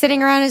sometimes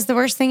sitting around is the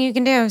worst thing you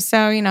can do.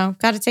 So,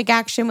 got to take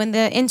action when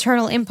the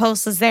internal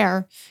impulse is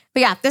there.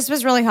 But yeah, this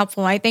was really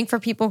helpful. I think for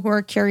people who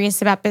are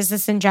curious about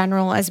business in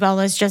general, as well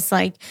as just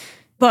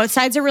both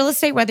sides of real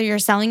estate, whether you're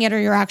selling it or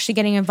you're actually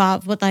getting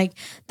involved with the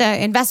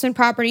investment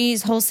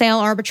properties, wholesale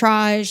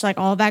arbitrage,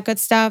 all that good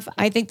stuff.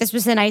 I think this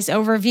was a nice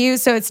overview.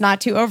 So it's not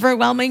too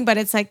overwhelming, but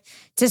it's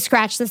to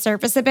scratch the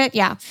surface a bit.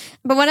 Yeah.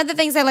 But one of the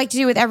things I like to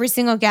do with every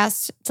single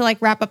guest to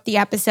wrap up the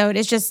episode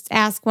is just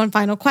ask one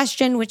final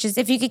question, which is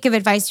if you could give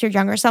advice to your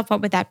younger self,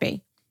 what would that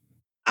be?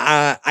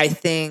 I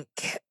think,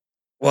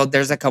 well,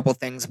 there's a couple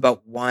things,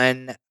 but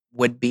one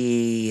would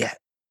be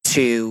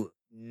to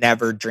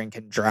never drink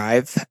and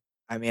drive.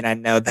 I mean, I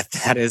know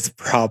that is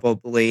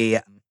probably,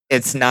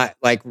 it's not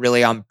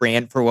really on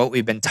brand for what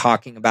we've been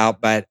talking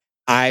about, but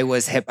I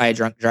was hit by a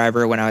drunk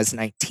driver when I was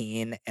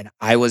 19 and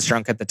I was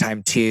drunk at the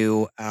time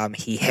too.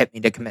 He hit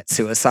me to commit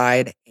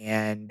suicide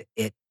and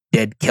it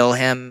did kill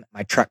him.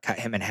 My truck cut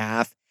him in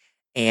half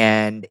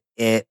and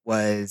it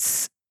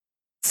was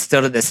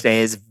still to this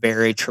day is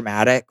very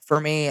traumatic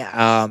for me.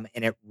 And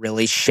it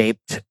really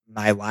shaped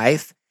my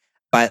life.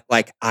 But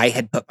I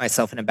had put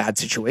myself in a bad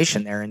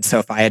situation there. And so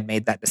if I had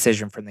made that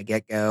decision from the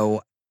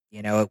get-go,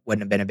 it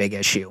wouldn't have been a big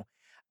issue.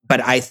 But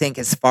I think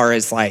as far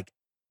as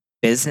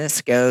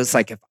business goes,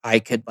 if I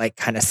could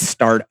kind of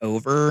start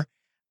over,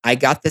 I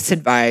got this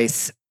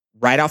advice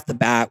right off the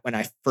bat when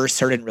I first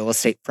started in real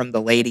estate from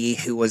the lady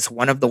who was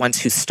one of the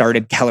ones who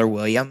started Keller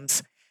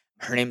Williams.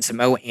 her name's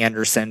Mo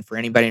Anderson. For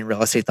anybody in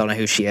real estate, they'll know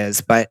who she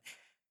is. But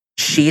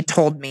she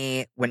told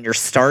me when you're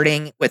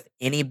starting with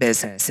any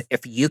business,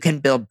 if you can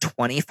build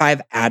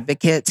 25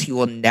 advocates, you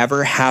will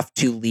never have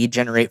to lead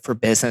generate for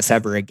business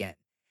ever again.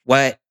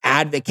 What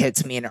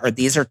advocates mean are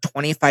these are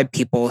 25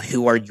 people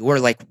who are your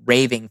like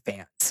raving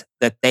fans,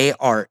 that they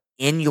are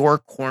in your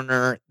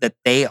corner, that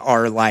they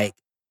are like,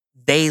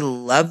 they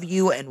love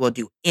you and will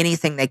do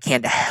anything they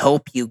can to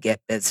help you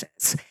get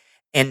business.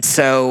 And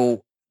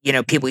so,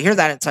 people hear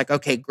that and it's like,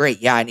 okay,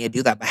 great. Yeah, I need to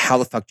do that. But how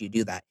the fuck do you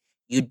do that?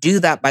 You do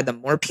that by the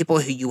more people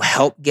who you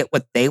help get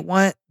what they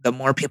want, the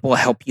more people will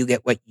help you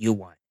get what you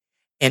want.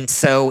 And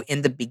so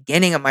in the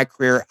beginning of my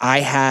career,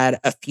 I had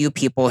a few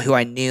people who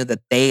I knew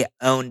that they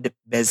owned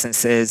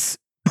businesses,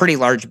 pretty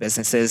large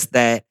businesses,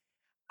 that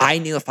I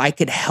knew if I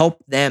could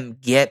help them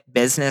get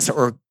business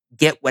or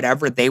get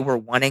whatever they were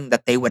wanting,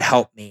 that they would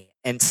help me.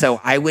 And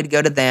so I would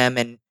go to them,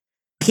 and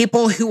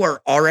people who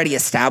are already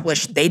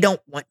established, they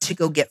don't want to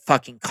go get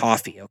fucking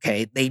coffee.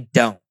 Okay. They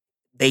don't.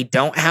 They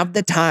don't have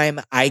the time.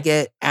 I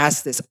get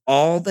asked this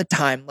all the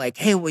time, like,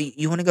 hey, well,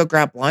 you want to go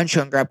grab lunch? You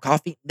want to grab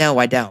coffee? No,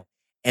 I don't.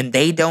 And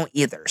they don't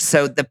either.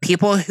 So the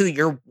people who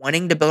you're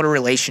wanting to build a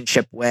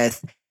relationship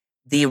with,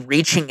 the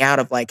reaching out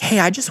of like, hey,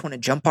 I just want to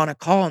jump on a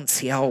call and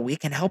see how we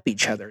can help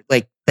each other.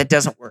 Like, that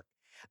doesn't work.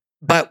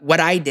 But what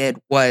I did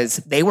was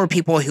they were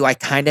people who I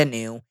kind of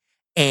knew,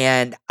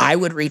 and I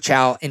would reach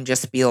out and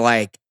just be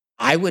like,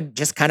 I would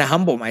just kind of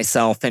humble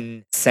myself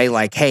and say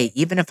like, hey,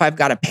 even if I've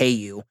got to pay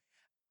you,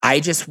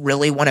 I just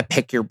really want to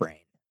pick your brain,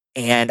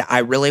 and I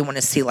really want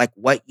to see like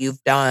what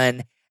you've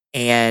done.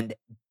 And,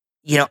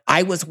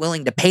 I was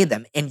willing to pay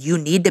them, and you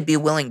need to be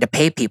willing to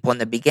pay people in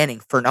the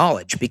beginning for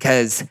knowledge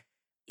because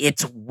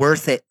it's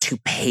worth it to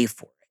pay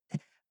for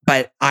it.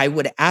 But I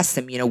would ask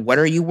them, what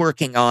are you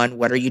working on?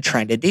 What are you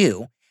trying to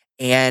do?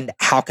 And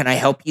how can I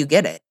help you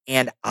get it?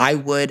 And I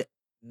would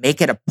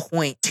make it a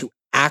point to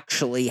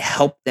actually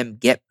help them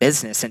get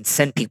business and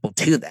send people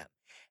to them.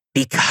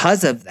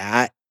 Because of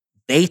that,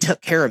 they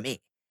took care of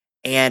me.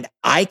 And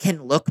I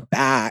can look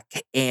back,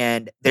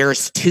 and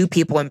there's two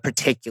people in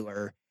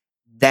particular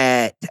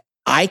that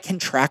I can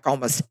track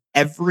almost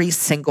every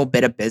single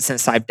bit of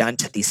business I've done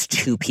to these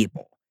two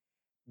people.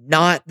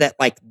 Not that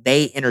like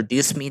they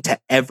introduced me to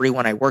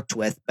everyone I worked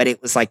with, but it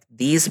was like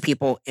these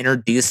people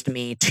introduced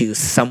me to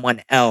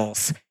someone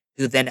else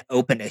who then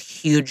opened a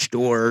huge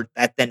door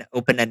that then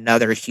opened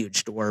another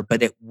huge door,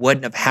 but it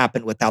wouldn't have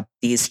happened without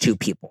these two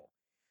people.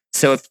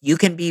 So if you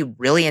can be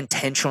really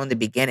intentional in the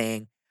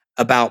beginning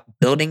about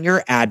building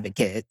your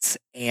advocates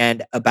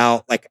and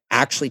about like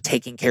actually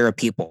taking care of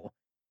people,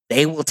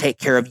 they will take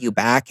care of you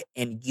back,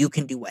 and you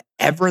can do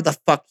whatever the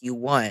fuck you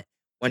want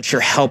once you're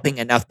helping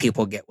enough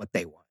people get what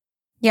they want.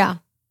 Yeah.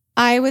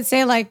 I would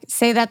say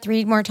say that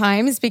 3 more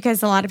times,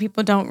 because a lot of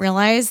people don't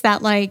realize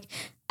that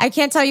I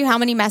can't tell you how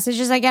many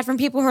messages I get from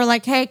people who are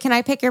like, hey, can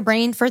I pick your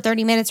brain for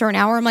 30 minutes or an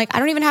hour? I'm like, I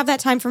don't even have that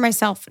time for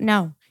myself.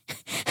 No.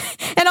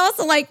 And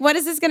also what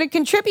is this going to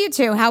contribute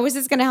to? How is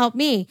this going to help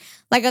me?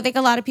 I think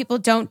a lot of people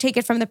don't take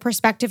it from the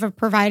perspective of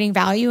providing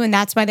value, and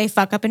that's why they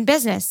fuck up in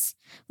business.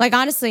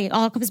 Honestly, it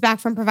all comes back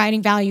from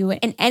providing value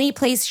in any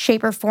place,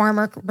 shape, or form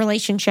or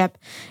relationship.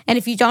 And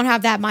if you don't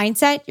have that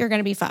mindset, you're going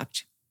to be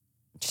fucked.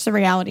 Just a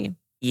reality.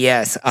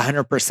 Yes,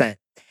 100%.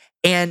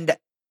 And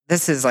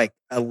this is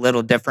a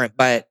little different,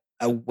 but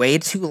a way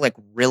to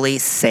really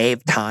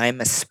save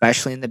time,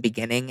 especially in the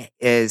beginning,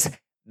 is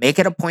make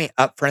it a point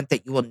up front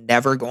that you will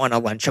never go on a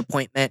lunch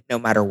appointment no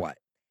matter what.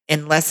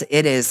 Unless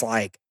it is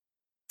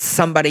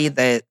somebody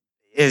that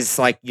is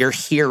your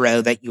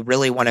hero that you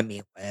really want to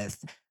meet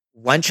with.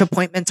 Lunch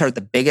appointments are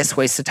the biggest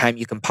waste of time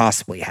you can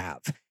possibly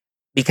have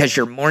because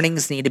your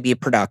mornings need to be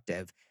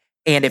productive.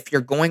 And if you're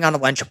going on a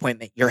lunch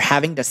appointment, you're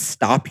having to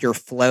stop your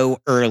flow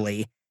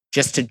early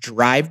just to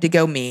drive to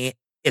go meet.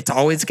 It's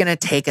always going to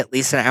take at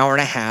least an hour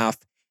and a half.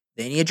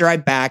 Then you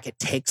drive back. It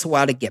takes a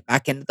while to get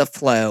back into the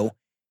flow.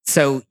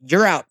 So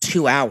you're out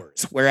 2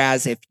 hours.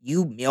 Whereas if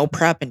you meal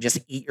prep and just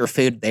eat your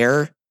food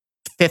there,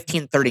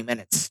 15, 30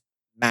 minutes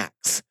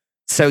max.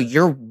 So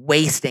you're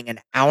wasting an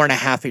hour and a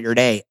half of your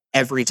day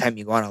every time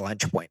you go on a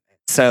lunch appointment.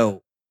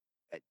 So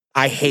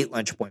I hate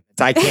lunch appointments.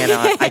 I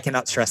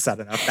cannot stress that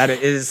enough. That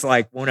is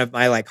one of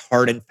my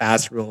hard and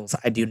fast rules.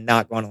 I do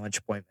not go on a lunch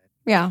appointment.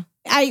 Yeah.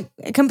 I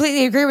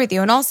completely agree with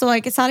you. And also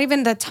it's not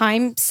even the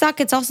time suck.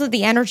 It's also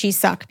the energy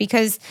suck,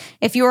 because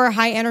if you're a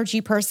high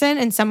energy person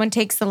and someone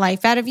takes the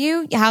life out of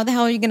you, how the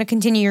hell are you going to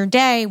continue your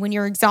day when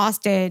you're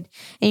exhausted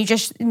and you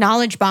just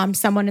knowledge bombed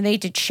someone and they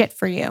did shit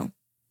for you?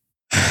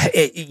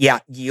 Yeah,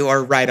 you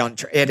are right on.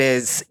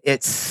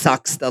 It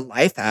sucks the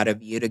life out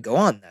of you to go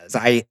on those.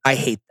 I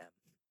hate them.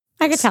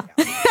 I could tell.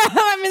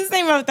 I'm in the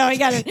same boat though. I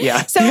get it.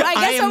 Yeah. So I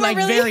guess I am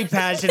very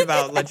passionate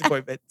about lunch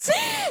appointments.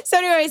 So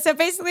anyway, so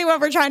basically what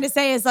we're trying to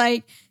say is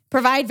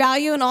provide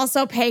value and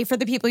also pay for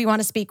the people you want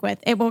to speak with.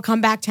 It will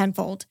come back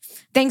tenfold.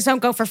 Things don't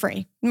go for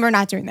free. We're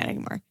not doing that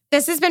anymore.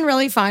 This has been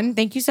really fun.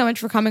 Thank you so much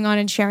for coming on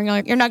and sharing all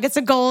your nuggets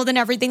of gold and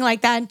everything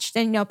like that,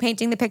 and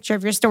painting the picture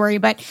of your story.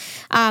 But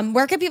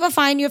where can people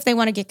find you if they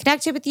want to get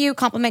connected with you,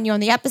 compliment you on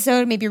the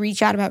episode, maybe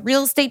reach out about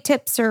real estate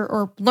tips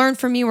or learn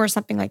from you or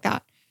something like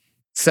that?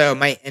 So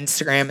my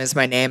Instagram is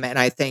my name, and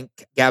I think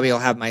Gabby will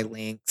have my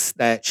links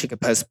that she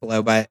could post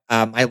below. But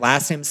my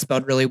last name is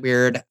spelled really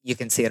weird. You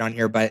can see it on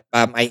here, but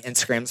my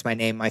Instagram's my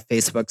name, my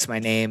Facebook's my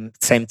name.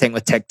 Same thing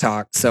with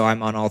TikTok. So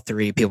I'm on all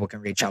three. People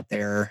can reach out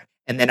there.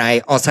 And then I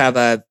also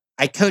have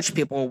I coach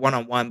people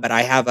one-on-one, but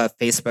I have a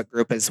Facebook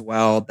group as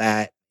well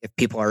that if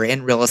people are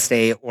in real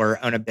estate or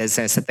own a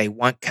business, if they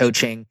want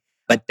coaching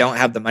but don't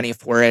have the money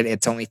for it,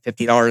 it's only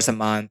 $50 a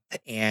month,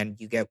 and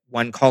you get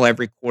one call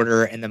every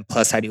quarter, and then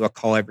plus I do a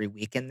call every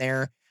week in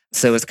there.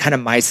 So it's kind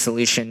of my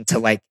solution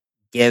to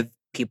give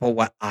people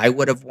what I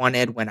would have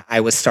wanted when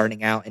I was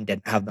starting out and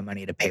didn't have the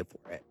money to pay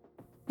for it.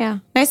 Yeah.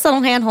 Nice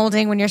little hand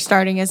holding when you're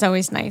starting is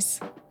always nice.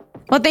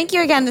 Well, thank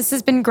you again. This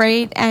has been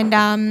great. And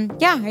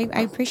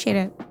I appreciate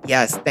it.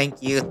 Yes,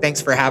 thank you.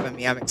 Thanks for having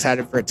me. I'm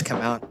excited for it to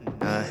come out,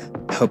 and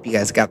I hope you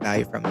guys got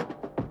value from it.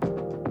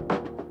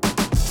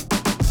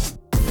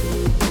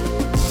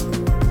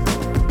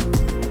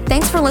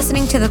 Thanks for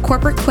listening to the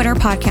Corporate Quitter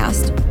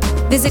podcast.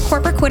 Visit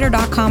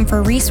corporatequitter.com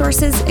for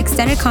resources,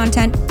 extended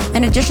content,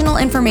 and additional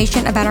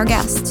information about our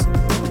guests.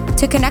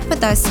 To connect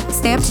with us,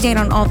 stay up to date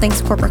on all things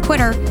Corporate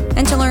Quitter,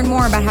 and to learn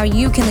more about how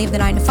you can leave the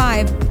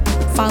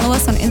 9-to-5, follow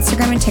us on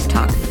Instagram and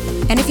TikTok.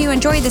 And if you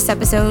enjoyed this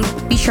episode,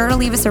 be sure to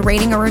leave us a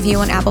rating or review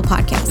on Apple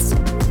Podcasts.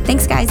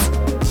 Thanks, guys.